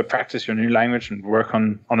 So practice your new language and work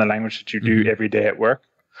on the language that you do every day at work.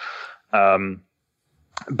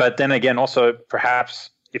 But then again, also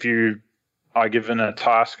perhaps if you are given a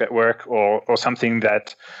task at work or something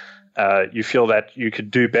that you feel that you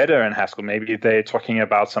could do better in Haskell, maybe they're talking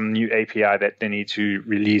about some new API that they need to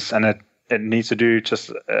release, and it needs to do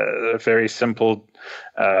just a very simple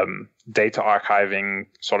data archiving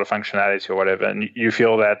sort of functionality or whatever, and you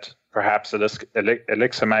feel that perhaps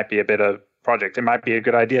Elixir might be a better project. It might be a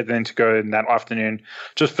good idea then to go in that afternoon,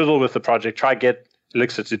 just fiddle with the project, try get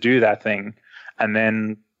Elixir to do that thing, and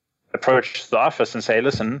then approach the office and say,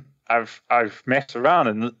 listen, I've messed around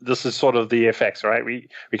and this is sort of the effects, right? We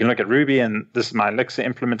can look at Ruby and this is my Elixir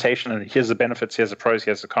implementation and here's the benefits, here's the pros,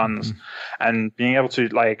 here's the cons. And being able to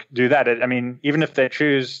do that, even if they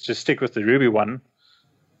choose to stick with the Ruby one,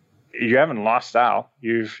 you haven't lost out.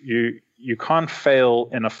 You can't fail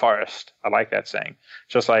in a forest. I like that saying.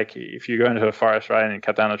 Just like if you go into a forest, right, and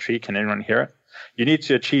cut down a tree, can anyone hear it? You need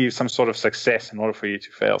to achieve some sort of success in order for you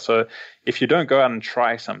to fail. So if you don't go out and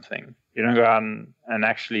try something, you don't go out and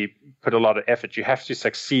actually put a lot of effort, you have to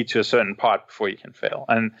succeed to a certain part before you can fail.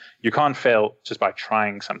 And you can't fail just by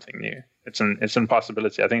trying something new. It's an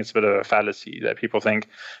impossibility. I think it's a bit of a fallacy that people think,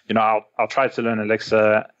 I'll try to learn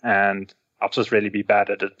Elixir and I'll just really be bad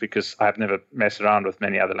at it because I've never messed around with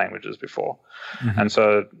many other languages before. And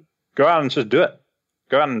so go out and just do it.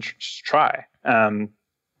 Go out and just try.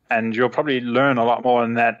 And you'll probably learn a lot more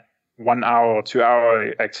in that 1 hour or 2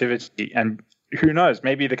 hour activity. And who knows,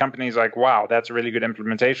 maybe the company's like, wow, that's a really good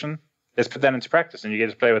implementation. Let's put that into practice. And you get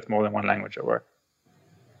to play with more than one language at work.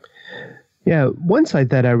 Yeah, one site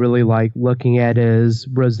that I really like looking at is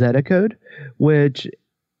Rosetta Code, which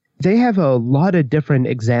they have a lot of different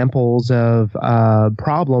examples of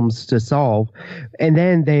problems to solve, and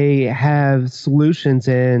then they have solutions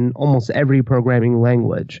in almost every programming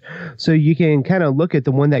language. So you can kind of look at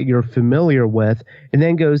the one that you're familiar with and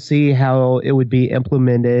then go see how it would be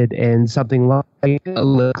implemented in something like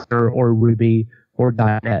Elixir or Ruby or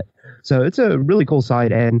 .NET. So it's a really cool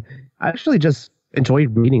site, and I actually just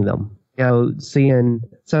enjoyed reading them. Seeing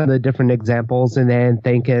some of the different examples and then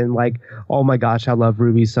thinking like, oh my gosh, I love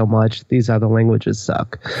Ruby so much. These other languages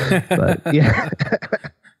suck. But yeah.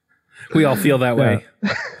 We all feel that way.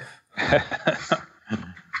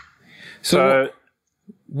 So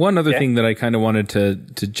one other thing that I kind of wanted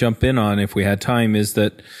to jump in on if we had time is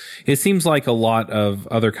that it seems like a lot of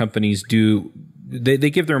other companies do. They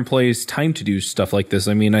give their employees time to do stuff like this.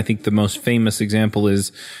 I think the most famous example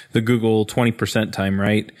is the Google 20% time,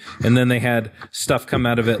 right? And then they had stuff come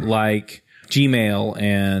out of it like Gmail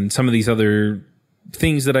and some of these other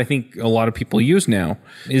things that I think a lot of people use now.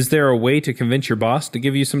 Is there a way to convince your boss to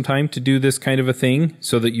give you some time to do this kind of a thing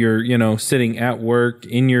so that you're, sitting at work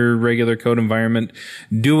in your regular code environment,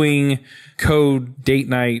 doing code, date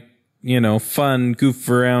night, fun, goof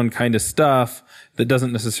around kind of stuff that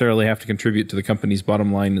doesn't necessarily have to contribute to the company's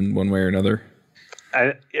bottom line in one way or another?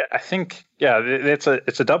 I think it's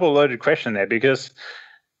a double-loaded question there, because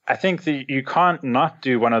I think that you can't not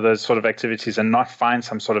do one of those sort of activities and not find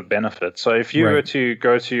some sort of benefit. So if you were to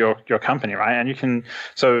go to your company, right, and you can,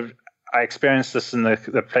 so I experienced this in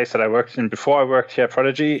the place that I worked in before I worked here at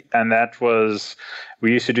Prodigy, and that was,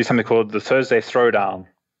 we used to do something called the Thursday Throwdown,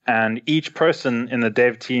 and each person in the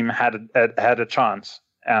dev team had a chance.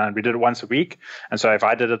 And we did it once a week. And so if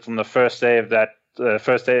I did it on the first day of the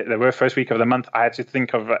first week of the month, I had to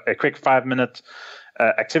think of a quick 5-minute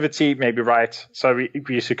activity, maybe write. So we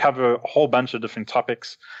used to cover a whole bunch of different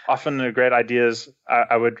topics. Often the great ideas.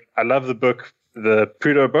 I love the book, the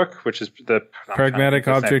Prudo book, which is the Pragmatic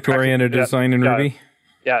Object-Oriented Design in Ruby.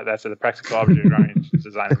 Yeah, that's it. The Practical Object-Oriented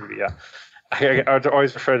Design in Ruby. Yeah. I would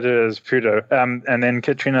always refer to it as Prudo. And then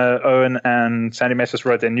Katrina Owen and Sandy Messis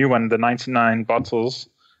wrote their new one, The 99 Bottles,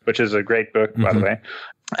 which is a great book, by the way.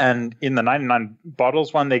 And in the 99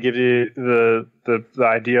 Bottles one, they give you the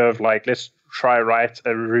idea of like, let's try write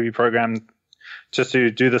a Ruby program just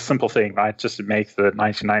to do the simple thing, right? Just to make the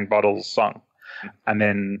 99 Bottles song. And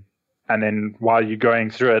then while you're going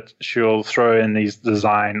through it, she'll throw in these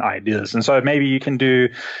design ideas. And so maybe you can do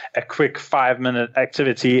a quick 5-minute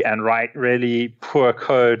activity and write really poor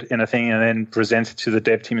code in a thing and then present it to the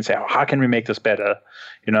dev team and say, oh, how can we make this better?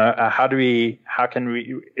 How can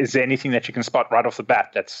we, is there anything that you can spot right off the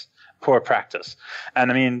bat that's poor practice.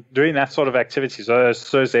 And I mean, doing that sort of activities, those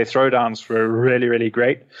Thursday throwdowns were really, really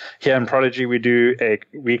great. Here in Prodigy, we do a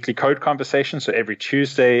weekly code conversation. So every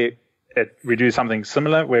Tuesday, we do something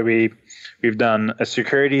similar where we've done a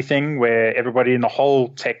security thing where everybody in the whole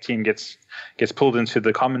tech team gets pulled into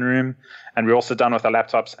the common room, and we're also done with our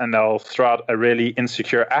laptops, and they'll throw out a really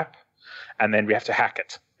insecure app, and then we have to hack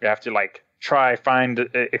it. We have to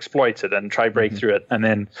exploit it and try break through it, and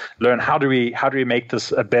then learn how do we make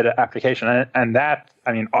this a better application. And that,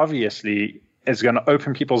 I mean, obviously is going to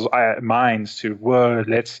open people's minds to, whoa,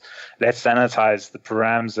 let's sanitize the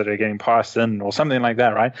params that are getting passed in, or something like that,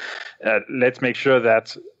 right? Let's make sure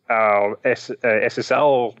that our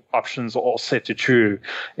SSL options are all set to true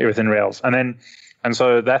within Rails. And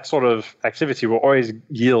so that sort of activity will always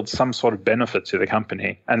yield some sort of benefit to the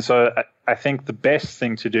company. And so I think the best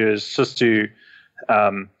thing to do is just to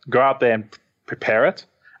go out there and prepare it,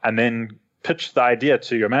 and then pitch the idea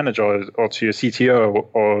to your manager or to your CTO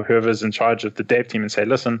or whoever's in charge of the dev team and say,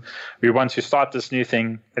 listen, we want to start this new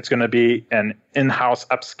thing. It's going to be an in-house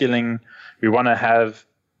upskilling. We want to have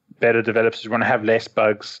better developers. We want to have less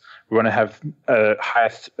bugs. We want to have higher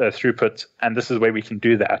throughput. And this is where we can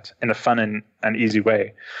do that in a fun and easy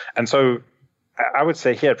way. And so I would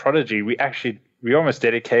say here at Prodigy, we almost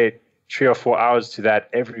dedicate 3 or 4 hours to that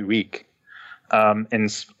every week. In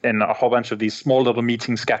a whole bunch of these small little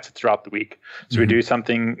meetings scattered throughout the week. So we do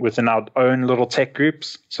something within our own little tech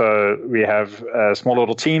groups. So we have small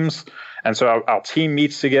little teams. And so our team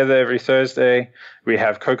meets together every Thursday. We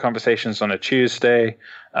have code conversations on a Tuesday.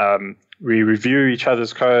 We review each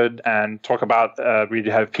other's code and talk about, we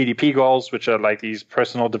have PDP goals, which are like these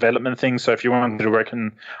personal development things. So if you want to work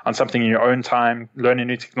on something in your own time, learn a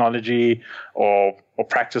new technology, or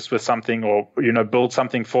practice with something, or, build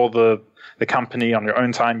something for the company on your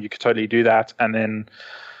own time, you could totally do that. And then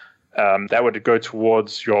that would go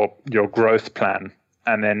towards your growth plan.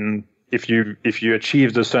 And then if you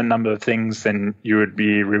achieved a certain number of things, then you would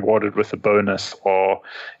be rewarded with a bonus, or,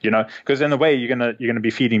 because in a way you're gonna be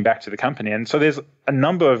feeding back to the company. And so there's a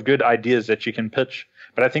number of good ideas that you can pitch.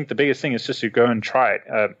 But I think the biggest thing is just to go and try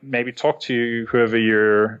it. Maybe talk to whoever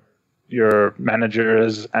your manager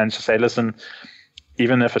is and just say, listen,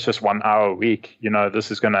 even if it's just 1 hour a week,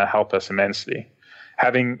 this is going to help us immensely.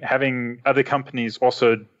 Having other companies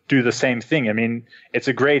also do the same thing. I mean, it's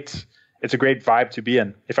a great vibe to be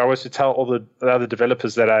in. If I was to tell all the other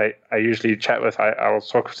developers that I usually chat with, I will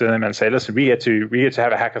talk to them and say, listen, we get to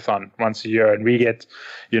have a hackathon once a year, and we get,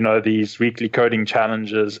 these weekly coding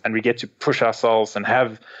challenges, and we get to push ourselves and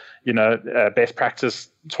have, best practice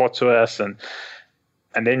taught to us. And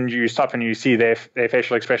then you stop and you see their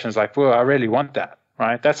facial expressions like, well, I really want that.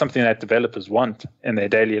 Right? That's something that developers want in their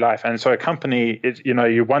daily life. And so a company,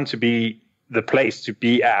 you want to be the place to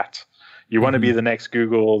be at. You want to be the next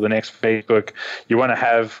Google, the next Facebook. You want to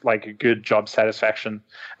have like a good job satisfaction.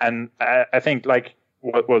 And I think like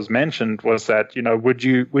what was mentioned was that, would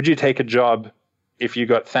you take a job if you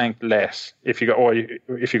got thanked less, if you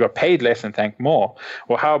got paid less and thanked more?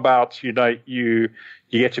 Well, how about, you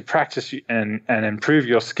get to practice and improve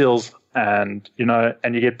your skills, and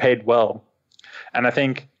you get paid well. And I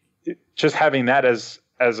think just having that as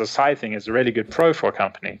a side thing is a really good pro for a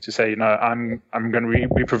company to say,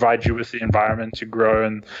 we provide you with the environment to grow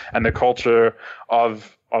and the culture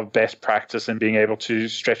of best practice and being able to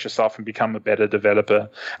stretch yourself and become a better developer.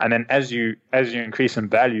 And then as you increase in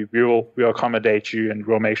value, we'll accommodate you, and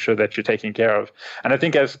we'll make sure that you're taken care of. And I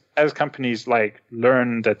think as companies like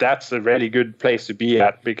learn that that's a really good place to be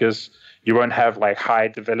at, because you won't have like high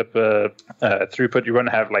developer throughput. You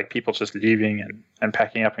won't have like people just leaving and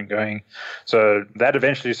packing up and going. So that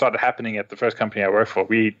eventually started happening at the first company I worked for.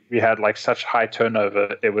 We had like such high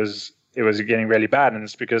turnover. It was getting really bad. And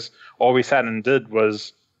it's because all we sat and did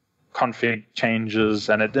was config changes,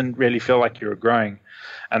 and it didn't really feel like you were growing.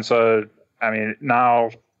 And so, I mean,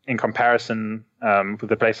 now in comparison with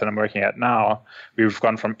the place that I'm working at now, we've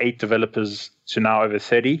gone from 8 developers to now over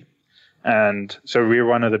 30. And so we're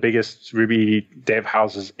one of the biggest Ruby dev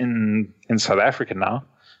houses in South Africa now.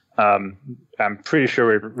 I'm pretty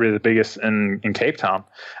sure we're the biggest in Cape Town.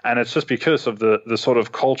 And it's just because of the sort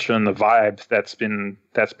of culture and the vibe that's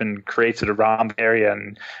been created around the area,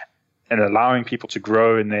 and allowing people to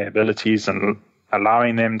grow in their abilities, and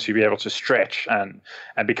allowing them to be able to stretch and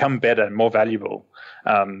become better and more valuable.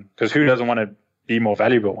 Because who doesn't want to be more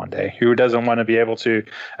valuable one day? Who doesn't want to be able to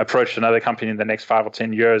approach another company in the next 5 or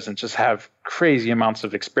 10 years and just have crazy amounts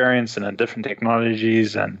of experience and in different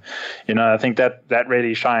technologies? And I think that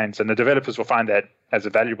really shines, and the developers will find that as a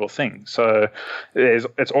valuable thing. So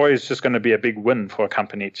it's always just going to be a big win for a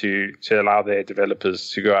company to allow their developers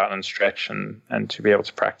to go out and stretch and to be able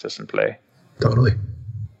to practice and play. Totally.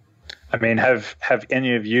 I mean, have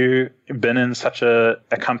any of you been in such a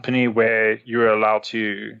company where you were allowed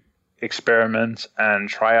to experiment and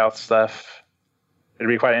try out stuff? I'd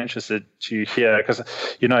be quite interested to hear, because,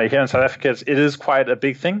 you know, here in South Africa, it is quite a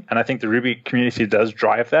big thing. And I think the Ruby community does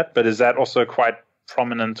drive that. But is that also quite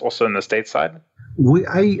prominent also in the stateside?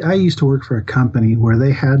 I used to work for a company where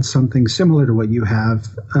they had something similar to what you have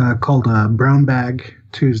called a Brown Bag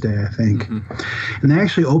Tuesday, I think. Mm-hmm. And they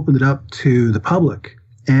actually opened it up to the public.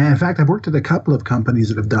 And in fact, I've worked at a couple of companies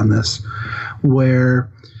that have done this,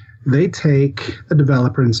 where they take a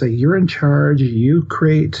developer and say, you're in charge, you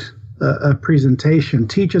create a presentation,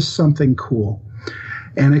 teach us something cool.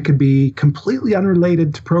 And it could be completely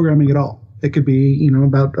unrelated to programming at all. It could be, you know,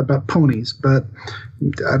 about ponies, but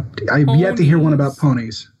I've yet to hear one about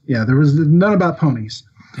ponies. Yeah, there was none about ponies.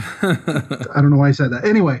 I don't know why I said that.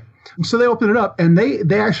 Anyway, so they opened it up, and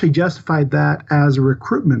they actually justified that as a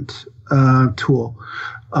recruitment tool.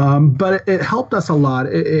 But it helped us a lot.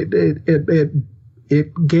 It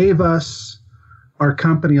gave us, our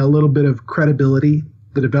company, a little bit of credibility,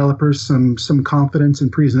 the developers some confidence in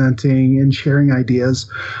presenting and sharing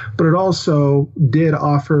ideas, but it also did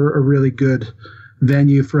offer a really good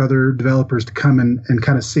venue for other developers to come and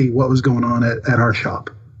kind of see what was going on at our shop.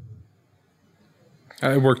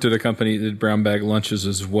 I worked at a company that did brown bag lunches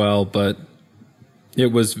as well, but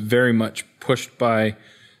it was very much pushed by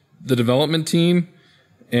the development team,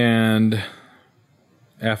 and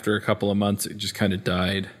after a couple of months, it just kind of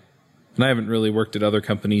died. And I haven't really worked at other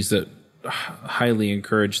companies that highly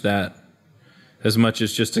encourage that as much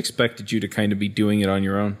as just expected you to kind of be doing it on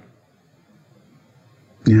your own.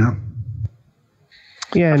 Yeah.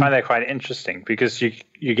 I find that quite interesting, because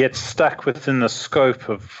you get stuck within the scope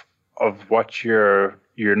of what your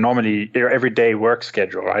everyday work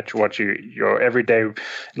schedule, right? What your everyday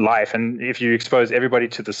life. And if you expose everybody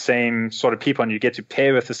to the same sort of people and you get to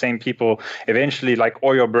pair with the same people, eventually like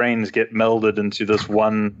all your brains get melded into this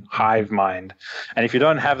one hive mind. And if you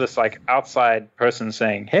don't have this like outside person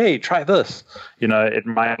saying, hey, try this, you know, it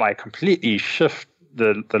might like completely shift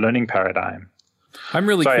the learning paradigm. I'm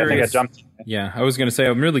really curious. I think I jumped. Yeah, I was going to say,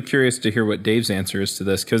 I'm really curious to hear what Dave's answer is to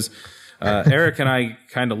this, because Eric and I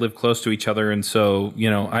kind of live close to each other, and so, you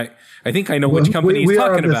know, I think I know which company he's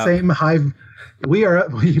talking about. We are of the same hive. We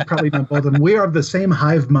are. You probably know both of them. We are of the same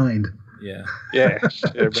hive mind. Yeah.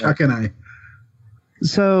 Chuck and I.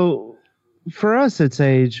 So for us at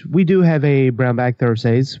Sage, we do have a Brown Bag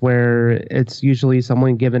Thursdays where it's usually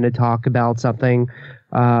someone giving a talk about something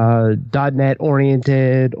 .NET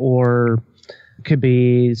oriented, or could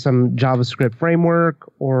be some JavaScript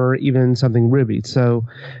framework, or even something Ruby. So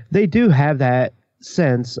they do have that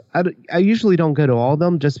sense. I usually don't go to all of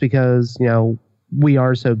them just because, you know, we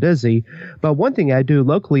are so busy. But one thing I do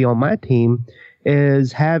locally on my team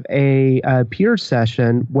is have a peer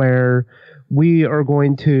session where we are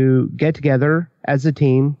going to get together as a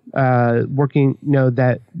team working, you know,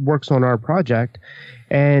 that works on our project.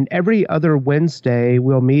 And every other Wednesday,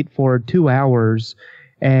 we'll meet for 2 hours,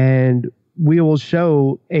 and we will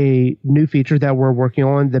show a new feature that we're working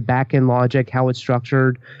on, the back-end logic, how it's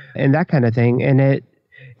structured, and that kind of thing. And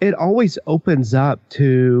it always opens up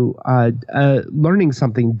to learning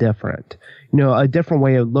something different, you know, a different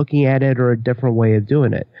way of looking at it or a different way of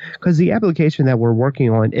doing it. Because the application that we're working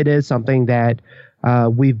on, it is something that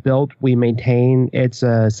we've built, we maintain. It's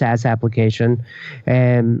a SaaS application,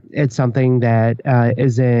 and it's something that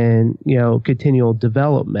is in, you know, continual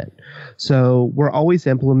development. So we're always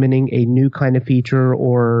implementing a new kind of feature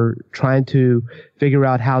or trying to figure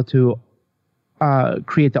out how to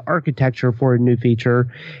create the architecture for a new feature,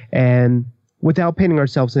 and without painting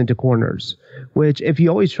ourselves into corners, which if you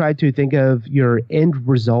always try to think of your end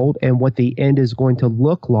result and what the end is going to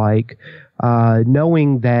look like,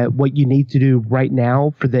 knowing that what you need to do right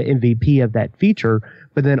now for the MVP of that feature,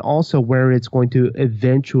 but then also where it's going to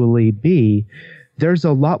eventually be, there's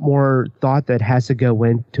a lot more thought that has to go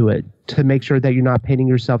into it to make sure that you're not painting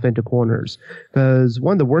yourself into corners. Because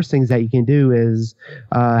one of the worst things that you can do is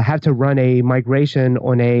have to run a migration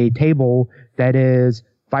on a table that is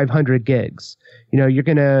 500 gigs. You know, you're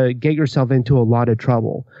going to get yourself into a lot of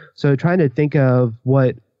trouble. So trying to think of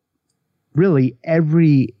what really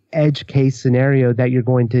every edge case scenario that you're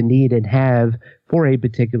going to need and have for a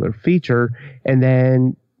particular feature, and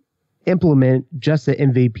then implement just the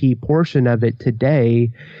MVP portion of it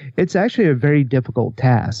today, it's actually a very difficult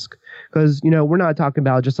task. Because, you know, we're not talking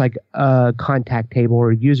about just like a contact table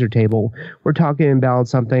or a user table. We're talking about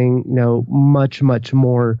something, you know, much, much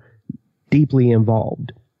more deeply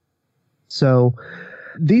involved. So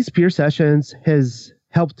these peer sessions has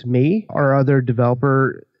helped me, our other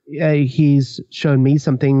developer. He's shown me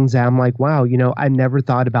some things that I'm like, wow, I never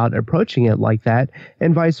thought about approaching it like that,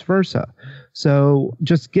 and vice versa. So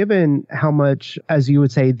just given how much, as you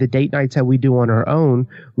would say, the date nights that we do on our own,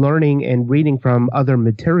 learning and reading from other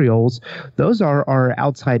materials, those are our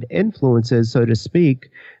outside influences, so to speak,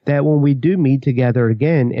 that when we do meet together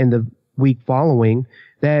again in the week following,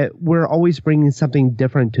 that we're always bringing something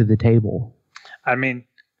different to the table. I mean,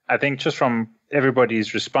 I think just from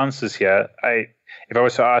everybody's responses here, if I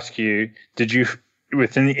was to ask you, did you,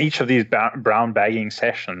 within each of these brown bagging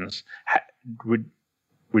sessions,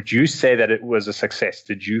 would you say that it was a success?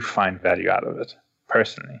 Did you find value out of it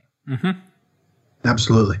personally? Mm-hmm.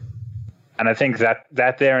 Absolutely. And I think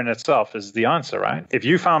that there in itself is the answer, right? If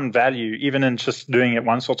you found value, even in just doing it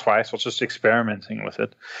once or twice or just experimenting with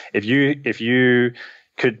it, if you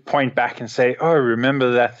could point back and say, oh,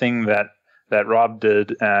 remember that thing that Rob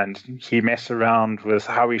did, and he messed around with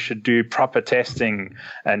how we should do proper testing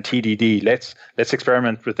and TDD. Let's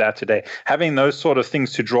experiment with that today. Having those sort of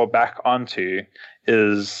things to draw back onto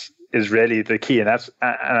is really the key, and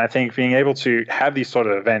I think being able to have these sort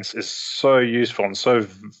of events is so useful and so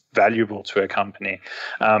valuable to a company.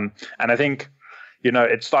 And I think,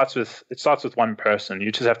 it starts with one person.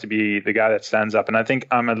 You just have to be the guy that stands up. And I think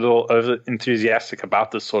I'm a little over enthusiastic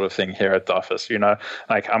about this sort of thing here at the office.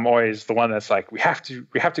 Like I'm always the one that's like, we have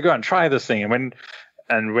to go and try this thing.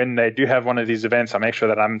 And when they do have one of these events, I make sure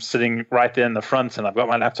that I'm sitting right there in the front and I've got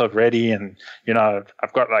my laptop ready, and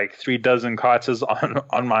I've got like 36 carters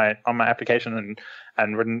on my application,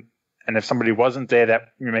 and if somebody wasn't there, that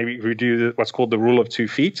maybe we do what's called the rule of 2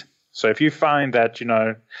 feet. So if you find that,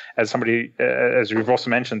 as we've also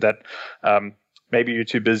mentioned, that maybe you're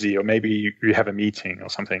too busy, or maybe you have a meeting or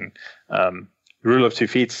something, the rule of 2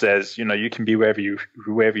 feet says, you can be wherever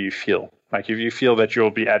you feel. Like if you feel that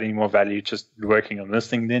you'll be adding more value just working on this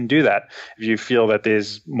thing, then do that. If you feel that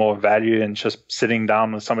there's more value in just sitting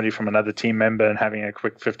down with somebody from another team member and having a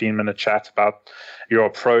quick 15-minute chat about your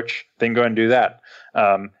approach, then go and do that.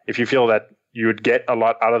 If you feel that you would get a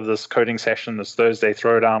lot out of this coding session, this Thursday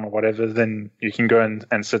throwdown or whatever, then you can go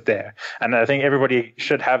and sit there. And I think everybody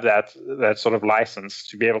should have that sort of license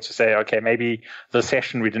to be able to say, okay, maybe the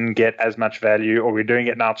session we didn't get as much value, or we're doing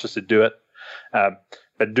it now just to do it.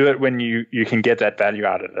 But do it when you can get that value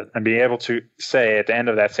out of it, and being able to say at the end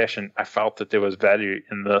of that session, I felt that there was value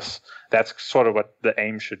in this. That's sort of what the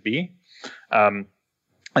aim should be.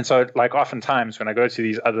 And so, like, oftentimes when I go to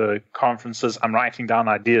these other conferences, I'm writing down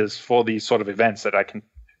ideas for these sort of events that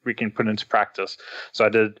we can put into practice. So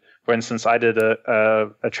for instance, I did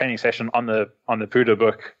a training session on the Puda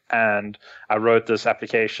book, and I wrote this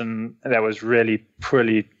application that was really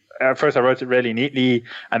poorly. At first, I wrote it really neatly,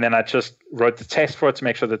 and then I just wrote the test for it to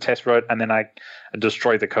make sure the test wrote, and then I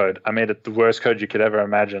destroyed the code. I made it the worst code you could ever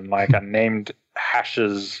imagine. Like I named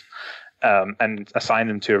hashes and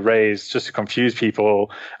assigned them to arrays just to confuse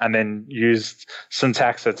people, and then used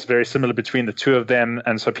syntax that's very similar between the two of them.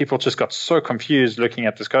 And so people just got so confused looking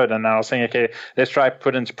at this code. And I was saying, okay, let's try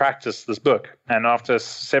put into practice this book. And after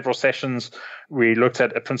several sessions, we looked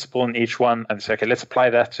at a principle in each one and said, okay, let's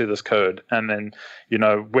apply that to this code. And then,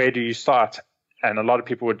 where do you start? And a lot of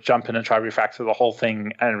people would jump in and try to refactor the whole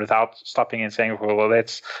thing, and without stopping and saying, well,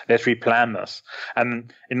 let's replan this.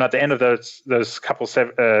 And at the end of those couple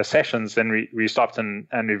sessions, then we stopped and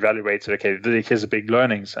evaluated, okay, here's the big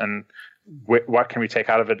learnings, and what can we take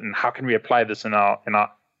out of it, and how can we apply this in our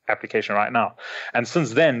application right now. And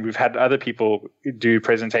since then, we've had other people do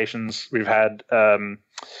presentations. We've had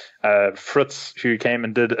Fritz, who came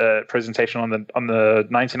and did a presentation on the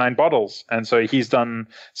 99 bottles, and so he's done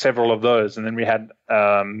several of those. And then we had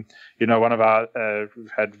one of our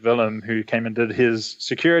we've had Willem, who came and did his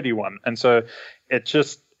security one. And so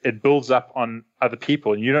it builds up on other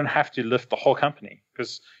people, and you don't have to lift the whole company,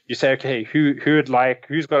 because you say, okay,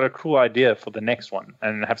 who's got a cool idea for the next one,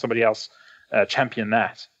 and have somebody else champion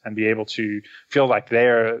that and be able to feel like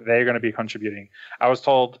they're going to be contributing. I was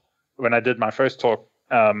told when I did my first talk,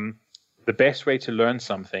 the best way to learn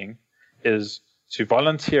something is to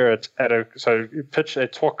volunteer so pitch a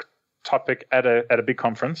talk topic at a big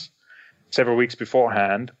conference several weeks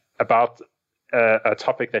beforehand about a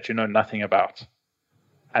topic that you know nothing about.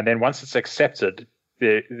 And then once it's accepted,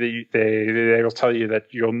 they will tell you that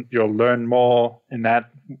you'll learn more in that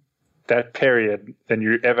period than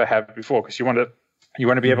you ever have before, because you want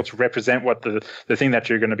to be able to represent what the thing that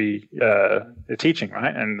you're going to be teaching,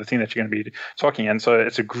 right? And the thing that you're going to be talking. And so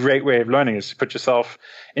it's a great way of learning, is to put yourself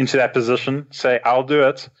into that position, say, I'll do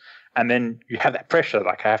it. And then you have that pressure,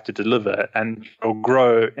 like I have to deliver, and you'll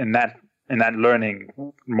grow in that learning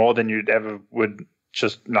more than you'd ever would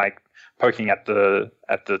just like poking at the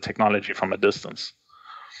technology from a distance.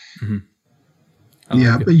 Mm-hmm.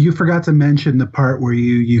 Yeah, but you forgot to mention the part where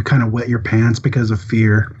you kind of wet your pants because of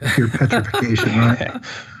fear petrification, right?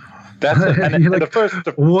 That's it. And You're like,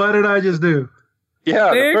 what did I just do?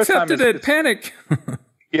 Yeah, they the first accepted time it. Panic.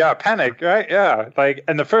 Yeah, panic, right? Yeah, like,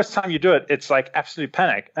 and the first time you do it, it's like absolute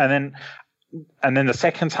panic, and then the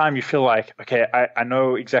second time you feel like, okay, I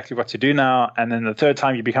know exactly what to do now, and then the third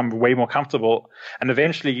time you become way more comfortable, and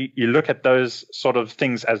eventually you look at those sort of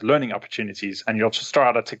things as learning opportunities, and you'll just throw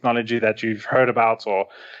out a technology that you've heard about,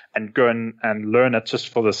 and go and learn it just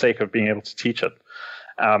for the sake of being able to teach it.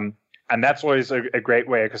 And that's always a great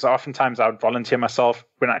way, because oftentimes I would volunteer myself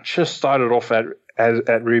when I just started off at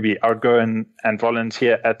Ruby. I would go and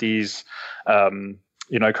volunteer at these,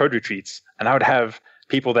 code retreats, and I would have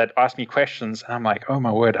people that ask me questions, and I'm like, oh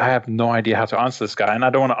my word, I have no idea how to answer this guy, and I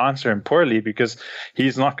don't want to answer him poorly because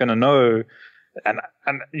he's not going to know. And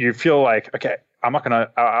you feel like, okay,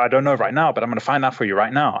 I don't know right now, but I'm going to find out for you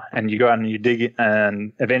right now. And you go out and you dig,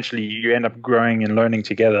 and eventually you end up growing and learning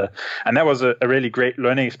together. And that was a really great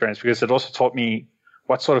learning experience, because it also taught me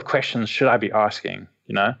what sort of questions should I be asking.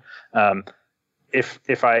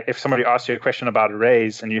 If somebody asks you a question about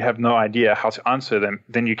arrays and you have no idea how to answer them,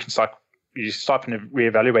 then you stop and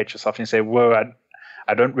reevaluate yourself and say, whoa,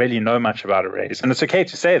 I don't really know much about arrays. And it's okay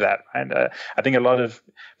to say that. And I think a lot of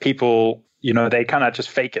people, they kind of just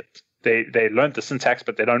fake it. They learned the syntax,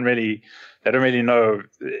 but they don't really know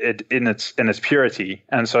it in its purity.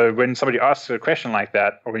 And so when somebody asks a question like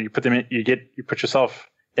that, or when you put them in, you put yourself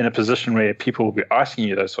in a position where people will be asking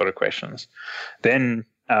you those sort of questions, then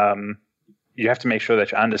you have to make sure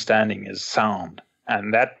that your understanding is sound.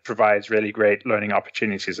 And that provides really great learning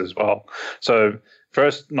opportunities as well. So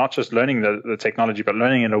first, not just learning the technology, but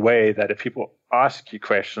learning in a way that if people ask you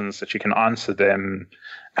questions, that you can answer them.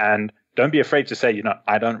 And don't be afraid to say,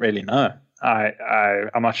 I don't really know.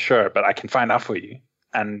 I'm not sure, but I can find out for you.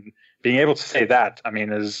 And being able to say that,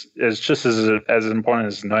 is just as important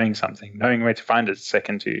as knowing something. Knowing where to find it is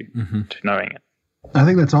second to knowing it. I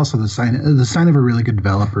think that's also the sign of a really good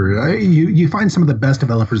developer. You find some of the best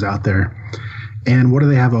developers out there, and what do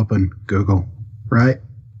they have open? Google, right?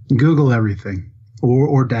 Google everything,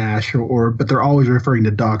 or Dash, but they're always referring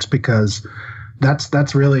to docs, because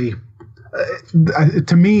that's really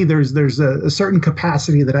to me. There's a certain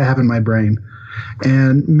capacity that I have in my brain,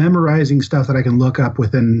 and memorizing stuff that I can look up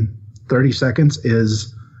within 30 seconds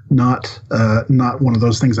is not one of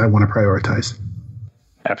those things I want to prioritize.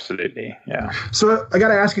 Absolutely, yeah. So I got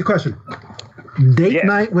to ask you a question. Date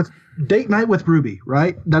night with Ruby,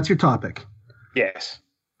 right? That's your topic. Yes.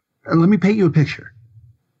 Let me paint you a picture.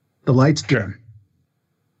 The lights dim.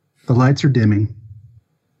 The lights are dimming.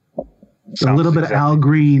 A little bit of Al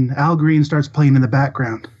Green. Al Green starts playing in the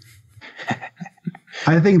background.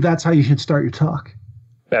 I think that's how you should start your talk.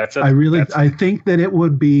 That's it. I think that it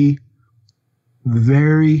would be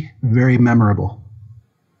very, very memorable.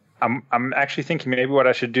 I'm actually thinking maybe what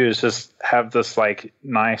I should do is just have this like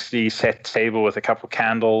nicely set table with a couple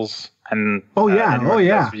candles, and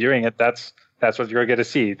that's viewing it. That's what you're going to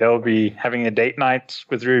see. They'll be having a date night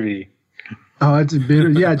with Ruby. Oh, it's a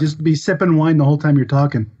bit. Yeah, just be sipping wine the whole time you're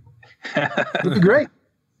talking. It'd be great.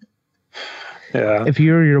 Yeah. If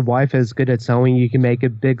your wife is good at sewing, you can make a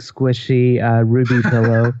big squishy Ruby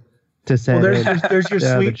pillow to set. Well, there's your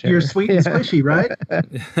sweet and squishy, right?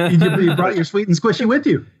 You brought your sweet and squishy with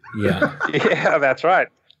you. Yeah. Yeah, that's right.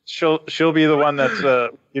 She'll be the one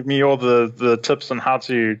that give me all the tips on how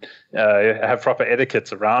to have proper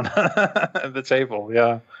etiquettes around the table.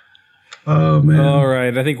 Yeah. Oh man. All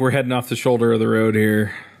right, I think we're heading off the shoulder of the road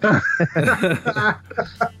here. So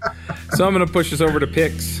I'm going to push us over to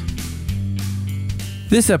picks.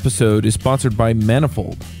 This episode is sponsored by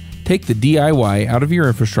Manifold. Take the DIY out of your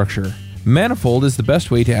infrastructure. Manifold is the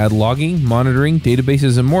best way to add logging, monitoring,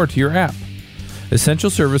 databases, and more to your app. Essential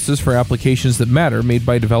services for applications that matter, made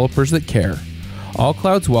by developers that care. All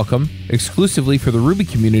clouds welcome. Exclusively for the Ruby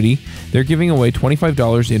community, they're giving away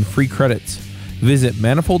 $25 in free credits. Visit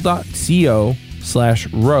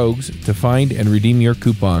manifold.co/rogues to find and redeem your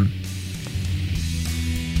coupon.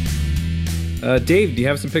 Dave, do you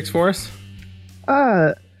have some picks for us?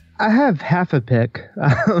 I have half a pick.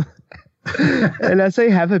 And I say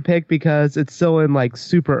half a pick because it's still in like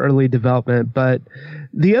super early development. But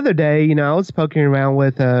the other day, I was poking around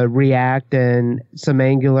with React and some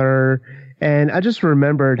Angular And I just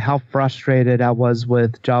remembered how frustrated I was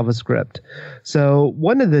with JavaScript. So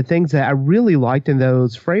one of the things that I really liked in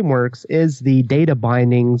those frameworks is the data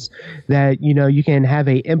bindings that, you can have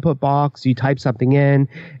a input box, you type something in,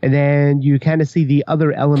 and then you kind of see the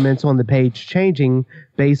other elements on the page changing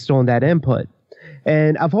based on that input.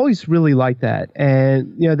 And I've always really liked that.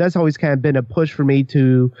 And, that's always kind of been a push for me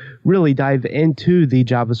to really dive into the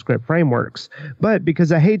JavaScript frameworks. But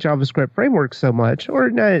because I hate JavaScript frameworks so much,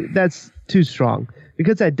 or no, that's too strong,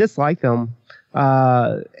 because I dislike them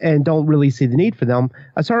and don't really see the need for them,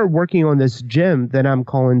 I started working on this gem that I'm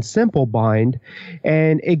calling Simple Bind.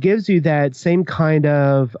 And it gives you that same kind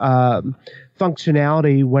of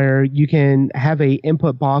functionality where you can have a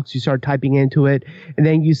input box, you start typing into it, and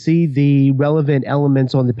then you see the relevant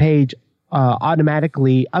elements on the page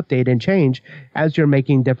automatically update and change as you're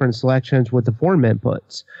making different selections with the form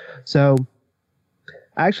inputs. So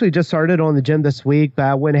I actually just started on the gym this week, but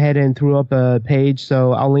I went ahead and threw up a page,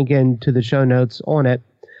 so I'll link into the show notes on it.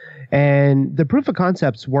 And the proof of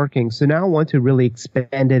concept's working, so now I want to really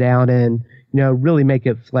expand it out and really make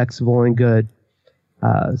it flexible and good.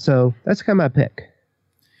 So that's kind of my pick.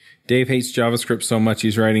 Dave hates JavaScript so much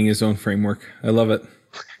he's writing his own framework. I love it.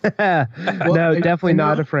 No, definitely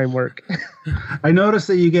not a framework. I noticed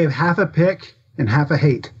that you gave half a pick and half a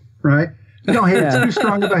hate, right? You don't hate too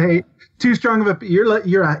strong of a hate, too strong of a. You're a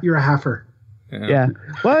halfer. Yeah.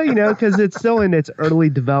 Well, because it's still in its early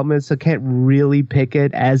development, so can't really pick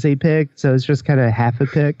it as a pick. So it's just kind of half a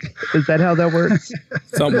pick. Is that how that works?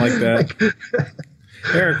 Something like that.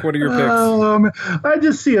 Eric, what are your picks? I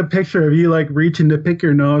just see a picture of you reaching to pick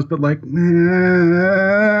your nose, but no.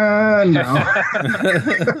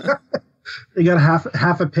 You got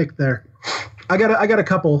half a pick there. I got a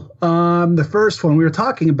couple. The first one we were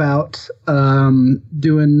talking about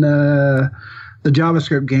doing the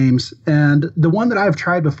JavaScript games, and the one that I've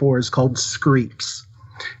tried before is called Screeps.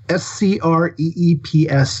 SCREEPS.com.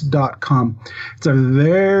 It's a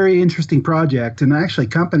very interesting project, and actually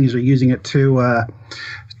companies are using it to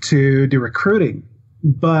do recruiting.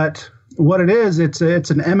 But what it is, it's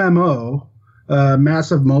an MMO,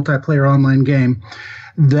 massive multiplayer online game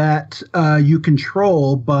that you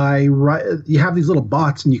control you have these little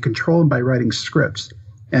bots, and you control them by writing scripts.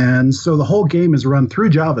 And so the whole game is run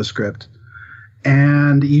through JavaScript,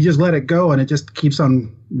 and you just let it go, and it just keeps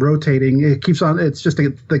on rotating. It's just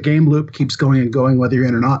the game loop keeps going and going, whether you're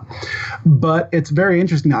in or not. But it's very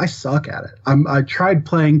interesting. I suck at it. I tried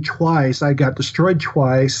playing twice. I got destroyed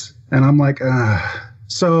twice, and I'm like,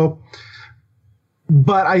 so.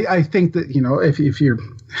 But I think that, if you're,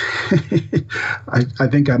 I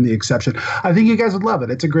think I'm the exception. I think you guys would love it.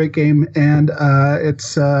 It's a great game, and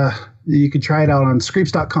it's you can try it out on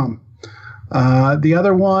Screeps.com. The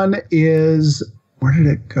other one is, where did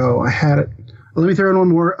it go? I had it. Let me throw in one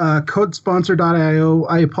more. Codesponsor.io.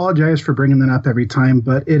 I apologize for bringing that up every time,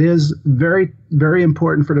 but it is very, very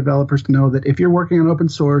important for developers to know that if you're working on open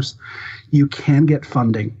source, you can get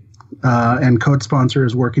funding. And CodeSponsor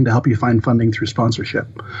is working to help you find funding through sponsorship.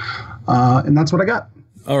 And that's what I got.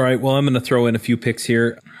 All right. Well, I'm going to throw in a few picks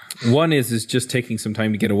here. One is just taking some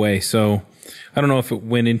time to get away. So I don't know if it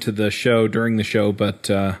went into the show during the show, but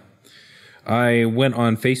I went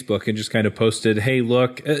on Facebook and just kind of posted, hey,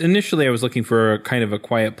 look, initially I was looking for a kind of a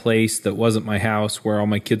quiet place that wasn't my house where all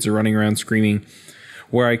my kids are running around screaming,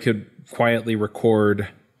 where I could quietly record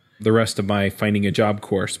the rest of my finding a job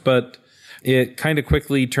course. But it kind of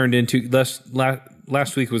quickly turned into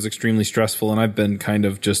last week was extremely stressful, and I've been kind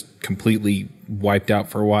of just completely wiped out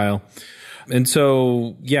for a while. And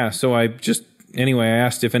so, I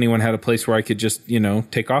asked if anyone had a place where I could just,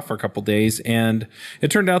 take off for a couple days. And it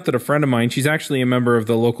turned out that a friend of mine, she's actually a member of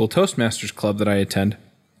the local Toastmasters club that I attend.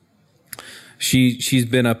 She's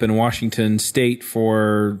been up in Washington State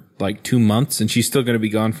for 2 months, and she's still going to be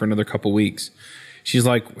gone for another couple weeks. She's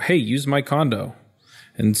like, hey, use my condo.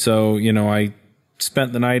 And so, I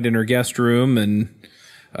spent the night in her guest room and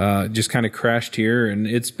just kind of crashed here. And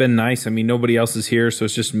it's been nice. I mean, nobody else is here, so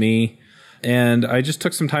it's just me. And I just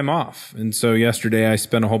took some time off. And so yesterday I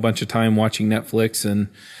spent a whole bunch of time watching Netflix and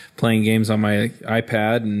playing games on my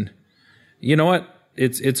iPad. And you know what?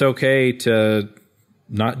 It's okay to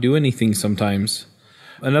not do anything sometimes.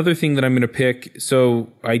 Another thing that I'm going to pick,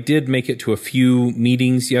 so I did make it to a few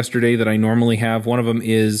meetings yesterday that I normally have. One of them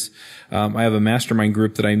is I have a mastermind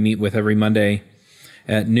group that I meet with every Monday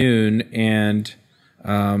at noon. And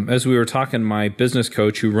as we were talking, my business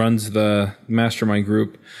coach who runs the mastermind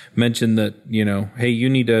group mentioned that, hey, you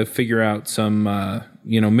need to figure out some,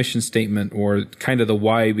 mission statement or kind of the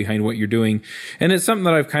why behind what you're doing. And it's something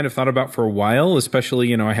that I've kind of thought about for a while,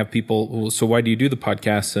 especially, I have people, so why do you do the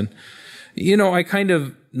podcast? I kind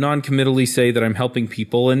of non-committally say that I'm helping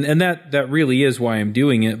people, and that really is why I'm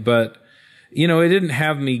doing it. But, it didn't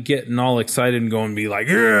have me getting all excited and going be like,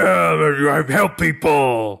 yeah, I help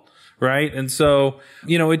people. Right. And so,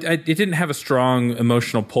 it didn't have a strong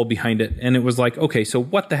emotional pull behind it. And it was like, okay, so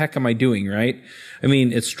what the heck am I doing? Right. I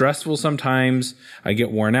mean, it's stressful sometimes. I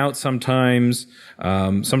get worn out sometimes.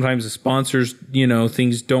 Sometimes the sponsors,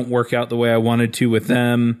 things don't work out the way I wanted to with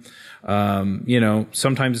them.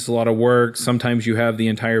 Sometimes it's a lot of work. Sometimes you have the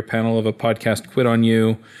entire panel of a podcast quit on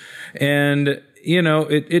you. And,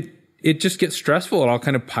 it just gets stressful. It all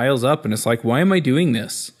kind of piles up. And it's like, why am I doing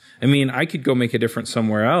this? I mean, I could go make a difference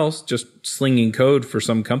somewhere else, just slinging code for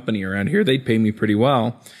some company around here. They'd pay me pretty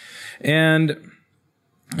well. And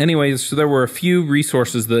anyways, so there were a few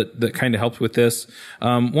resources that kind of helped with this.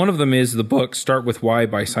 One of them is the book Start With Why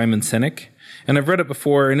by Simon Sinek. And I've read it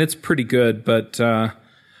before, and it's pretty good. But the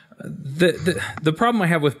problem I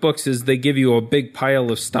have with books is they give you a big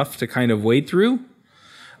pile of stuff to kind of wade through.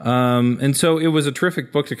 And so it was a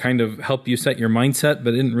terrific book to kind of help you set your mindset,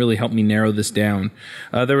 but it didn't really help me narrow this down.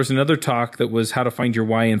 There was another talk that was how to find your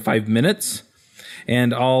why in 5 minutes.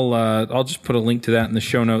 And I'll just put a link to that in the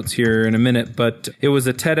show notes here in a minute. But it was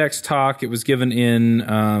a TEDx talk. It was given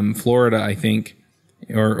in, Florida, I think,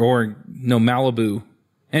 or Malibu.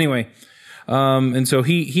 Anyway. And so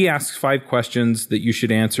he asks 5 questions that you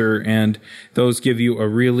should answer, and those give you a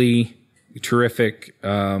really terrific,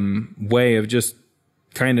 way of just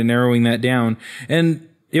kind of narrowing that down. And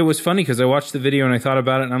it was funny because I watched the video and I thought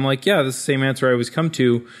about it and I'm like, yeah, this is the same answer I always come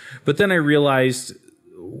to. But then I realized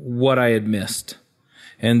what I had missed.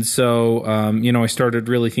 And so, I started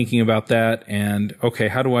really thinking about that and, okay,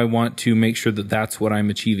 how do I want to make sure that that's what I'm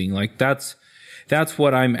achieving? Like that's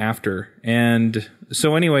what I'm after. And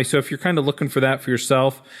so anyway, so if you're kind of looking for that for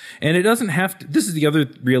yourself, and it doesn't have to, this is the other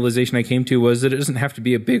realization I came to, was that it doesn't have to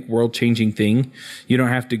be a big world changing thing. You don't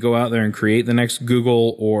have to go out there and create the next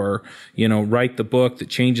Google or, write the book that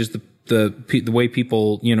changes the way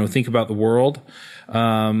people, think about the world.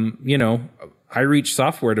 I reach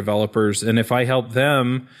software developers, and if I help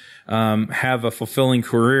them, have a fulfilling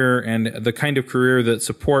career and the kind of career that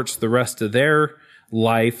supports the rest of their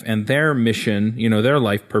life and their mission, their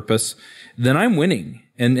life purpose, then I'm winning.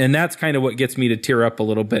 And that's kind of what gets me to tear up a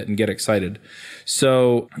little bit and get excited.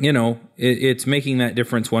 So, it's making that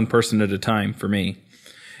difference one person at a time for me.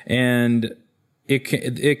 And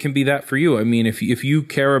it can be that for you. I mean, if you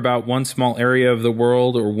care about one small area of the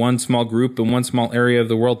world or one small group in one small area of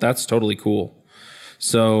the world, that's totally cool.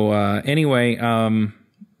 So, anyway,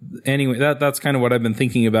 that's kind of what I've been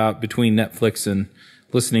thinking about between Netflix and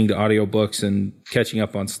listening to audiobooks and catching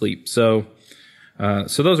up on sleep. So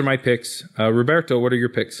those are my picks. Roberto, what are your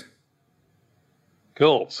picks?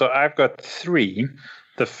 Cool. So I've got 3.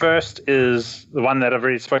 The first is the one that I've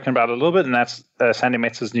already spoken about a little bit, and that's Sandy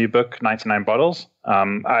Metz's new book, 99 Bottles.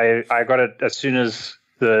 I got it as soon as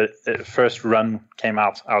the first run came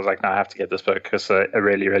out. I was like, no, I have to get this book because I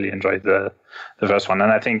really, really enjoyed the first one.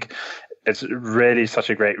 And I think it's really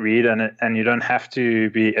such a great read, and you don't have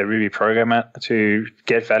to be a Ruby programmer to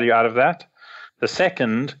get value out of that. The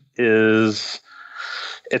second is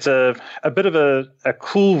it's a bit of a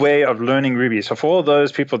cool way of learning Ruby. So for all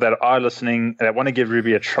those people that are listening, that want to give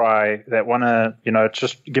Ruby a try, that want to,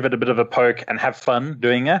 just give it a bit of a poke and have fun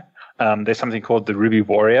doing it, there's something called the Ruby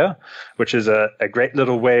Warrior, which is a great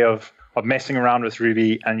little way of messing around with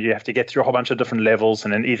Ruby, and you have to get through a whole bunch of different levels,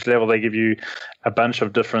 and in each level they give you a bunch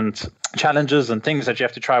of different challenges and things that you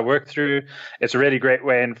have to try work through. It's a really great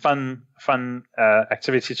way and fun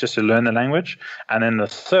activity just to learn the language. And then the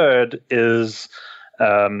third is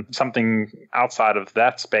something outside of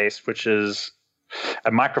that space, which is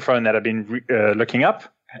a microphone that I've been looking up.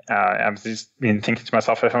 I've just been thinking to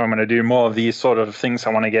myself, if I'm going to do more of these sort of things, I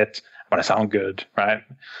want to sound good, right?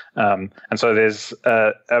 And so there's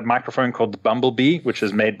a microphone called the Bumblebee, which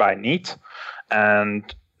is made by Neat.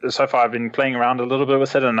 And so far I've been playing around a little bit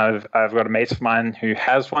with it, and I've got a mate of mine who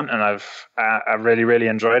has one, and I've really, really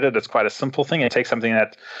enjoyed it. It's quite a simple thing. It takes something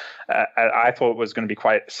that I thought was going to be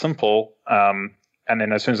quite simple. And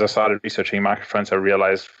then as soon as I started researching microphones, I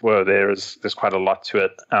realized, whoa, there's quite a lot to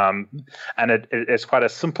it. And it's quite a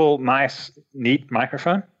simple, nice, neat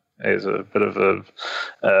microphone. There's a bit of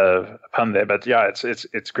a pun there, but yeah,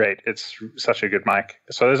 it's great. It's such a good mic.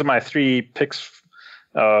 So those are my 3 picks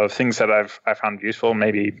of things that I found useful.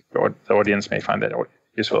 Maybe the audience may find that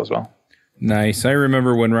useful as well. Nice. I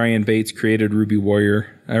remember when Ryan Bates created Ruby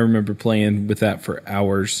Warrior. I remember playing with that for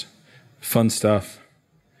hours. Fun stuff.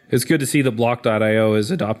 It's good to see that Block.io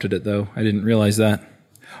has adopted it, though. I didn't realize that.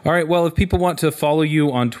 All right. Well, if people want to follow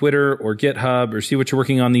you on Twitter or GitHub or see what you're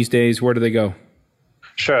working on these days, where do they go?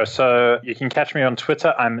 Sure. So you can catch me on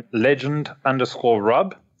Twitter. I'm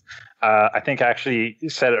legend_Rob. I think I actually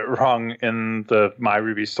said it wrong in my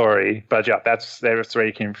Ruby story, but yeah, that's where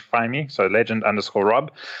you can find me. So legend_Rob,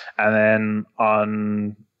 and then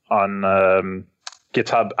on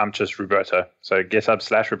GitHub, I'm just Roberto. So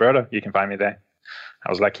GitHub/Roberto, you can find me there.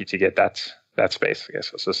 I was lucky to get that space. I guess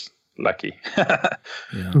I was just lucky.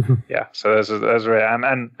 Yeah. So that's where I am.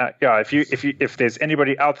 And yeah, if there's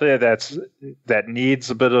anybody out there that needs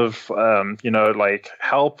a bit of like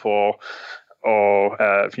help or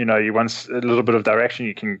if you want a little bit of direction,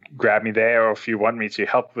 you can grab me there. Or if you want me to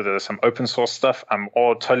help with some open source stuff, I'm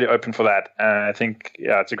all totally open for that. And I think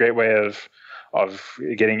it's a great way of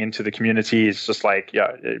getting into the community. It's just like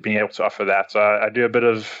being able to offer that. So I do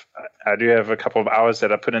have a couple of hours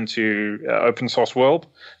that I put into open source world.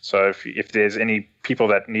 So if there's any people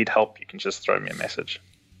that need help, you can just throw me a message.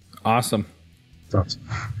 Awesome.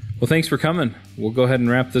 Well, thanks for coming. We'll go ahead and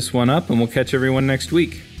wrap this one up, and we'll catch everyone next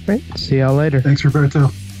week. Great. See y'all later. Thanks,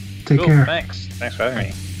 Roberto. Take care. Thanks for having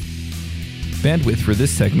me. Bandwidth for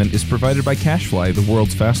this segment is provided by CacheFly, the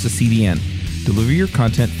world's fastest CDN. Deliver your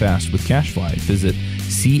content fast with CacheFly. Visit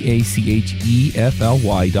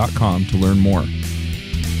CacheFly.com to learn more.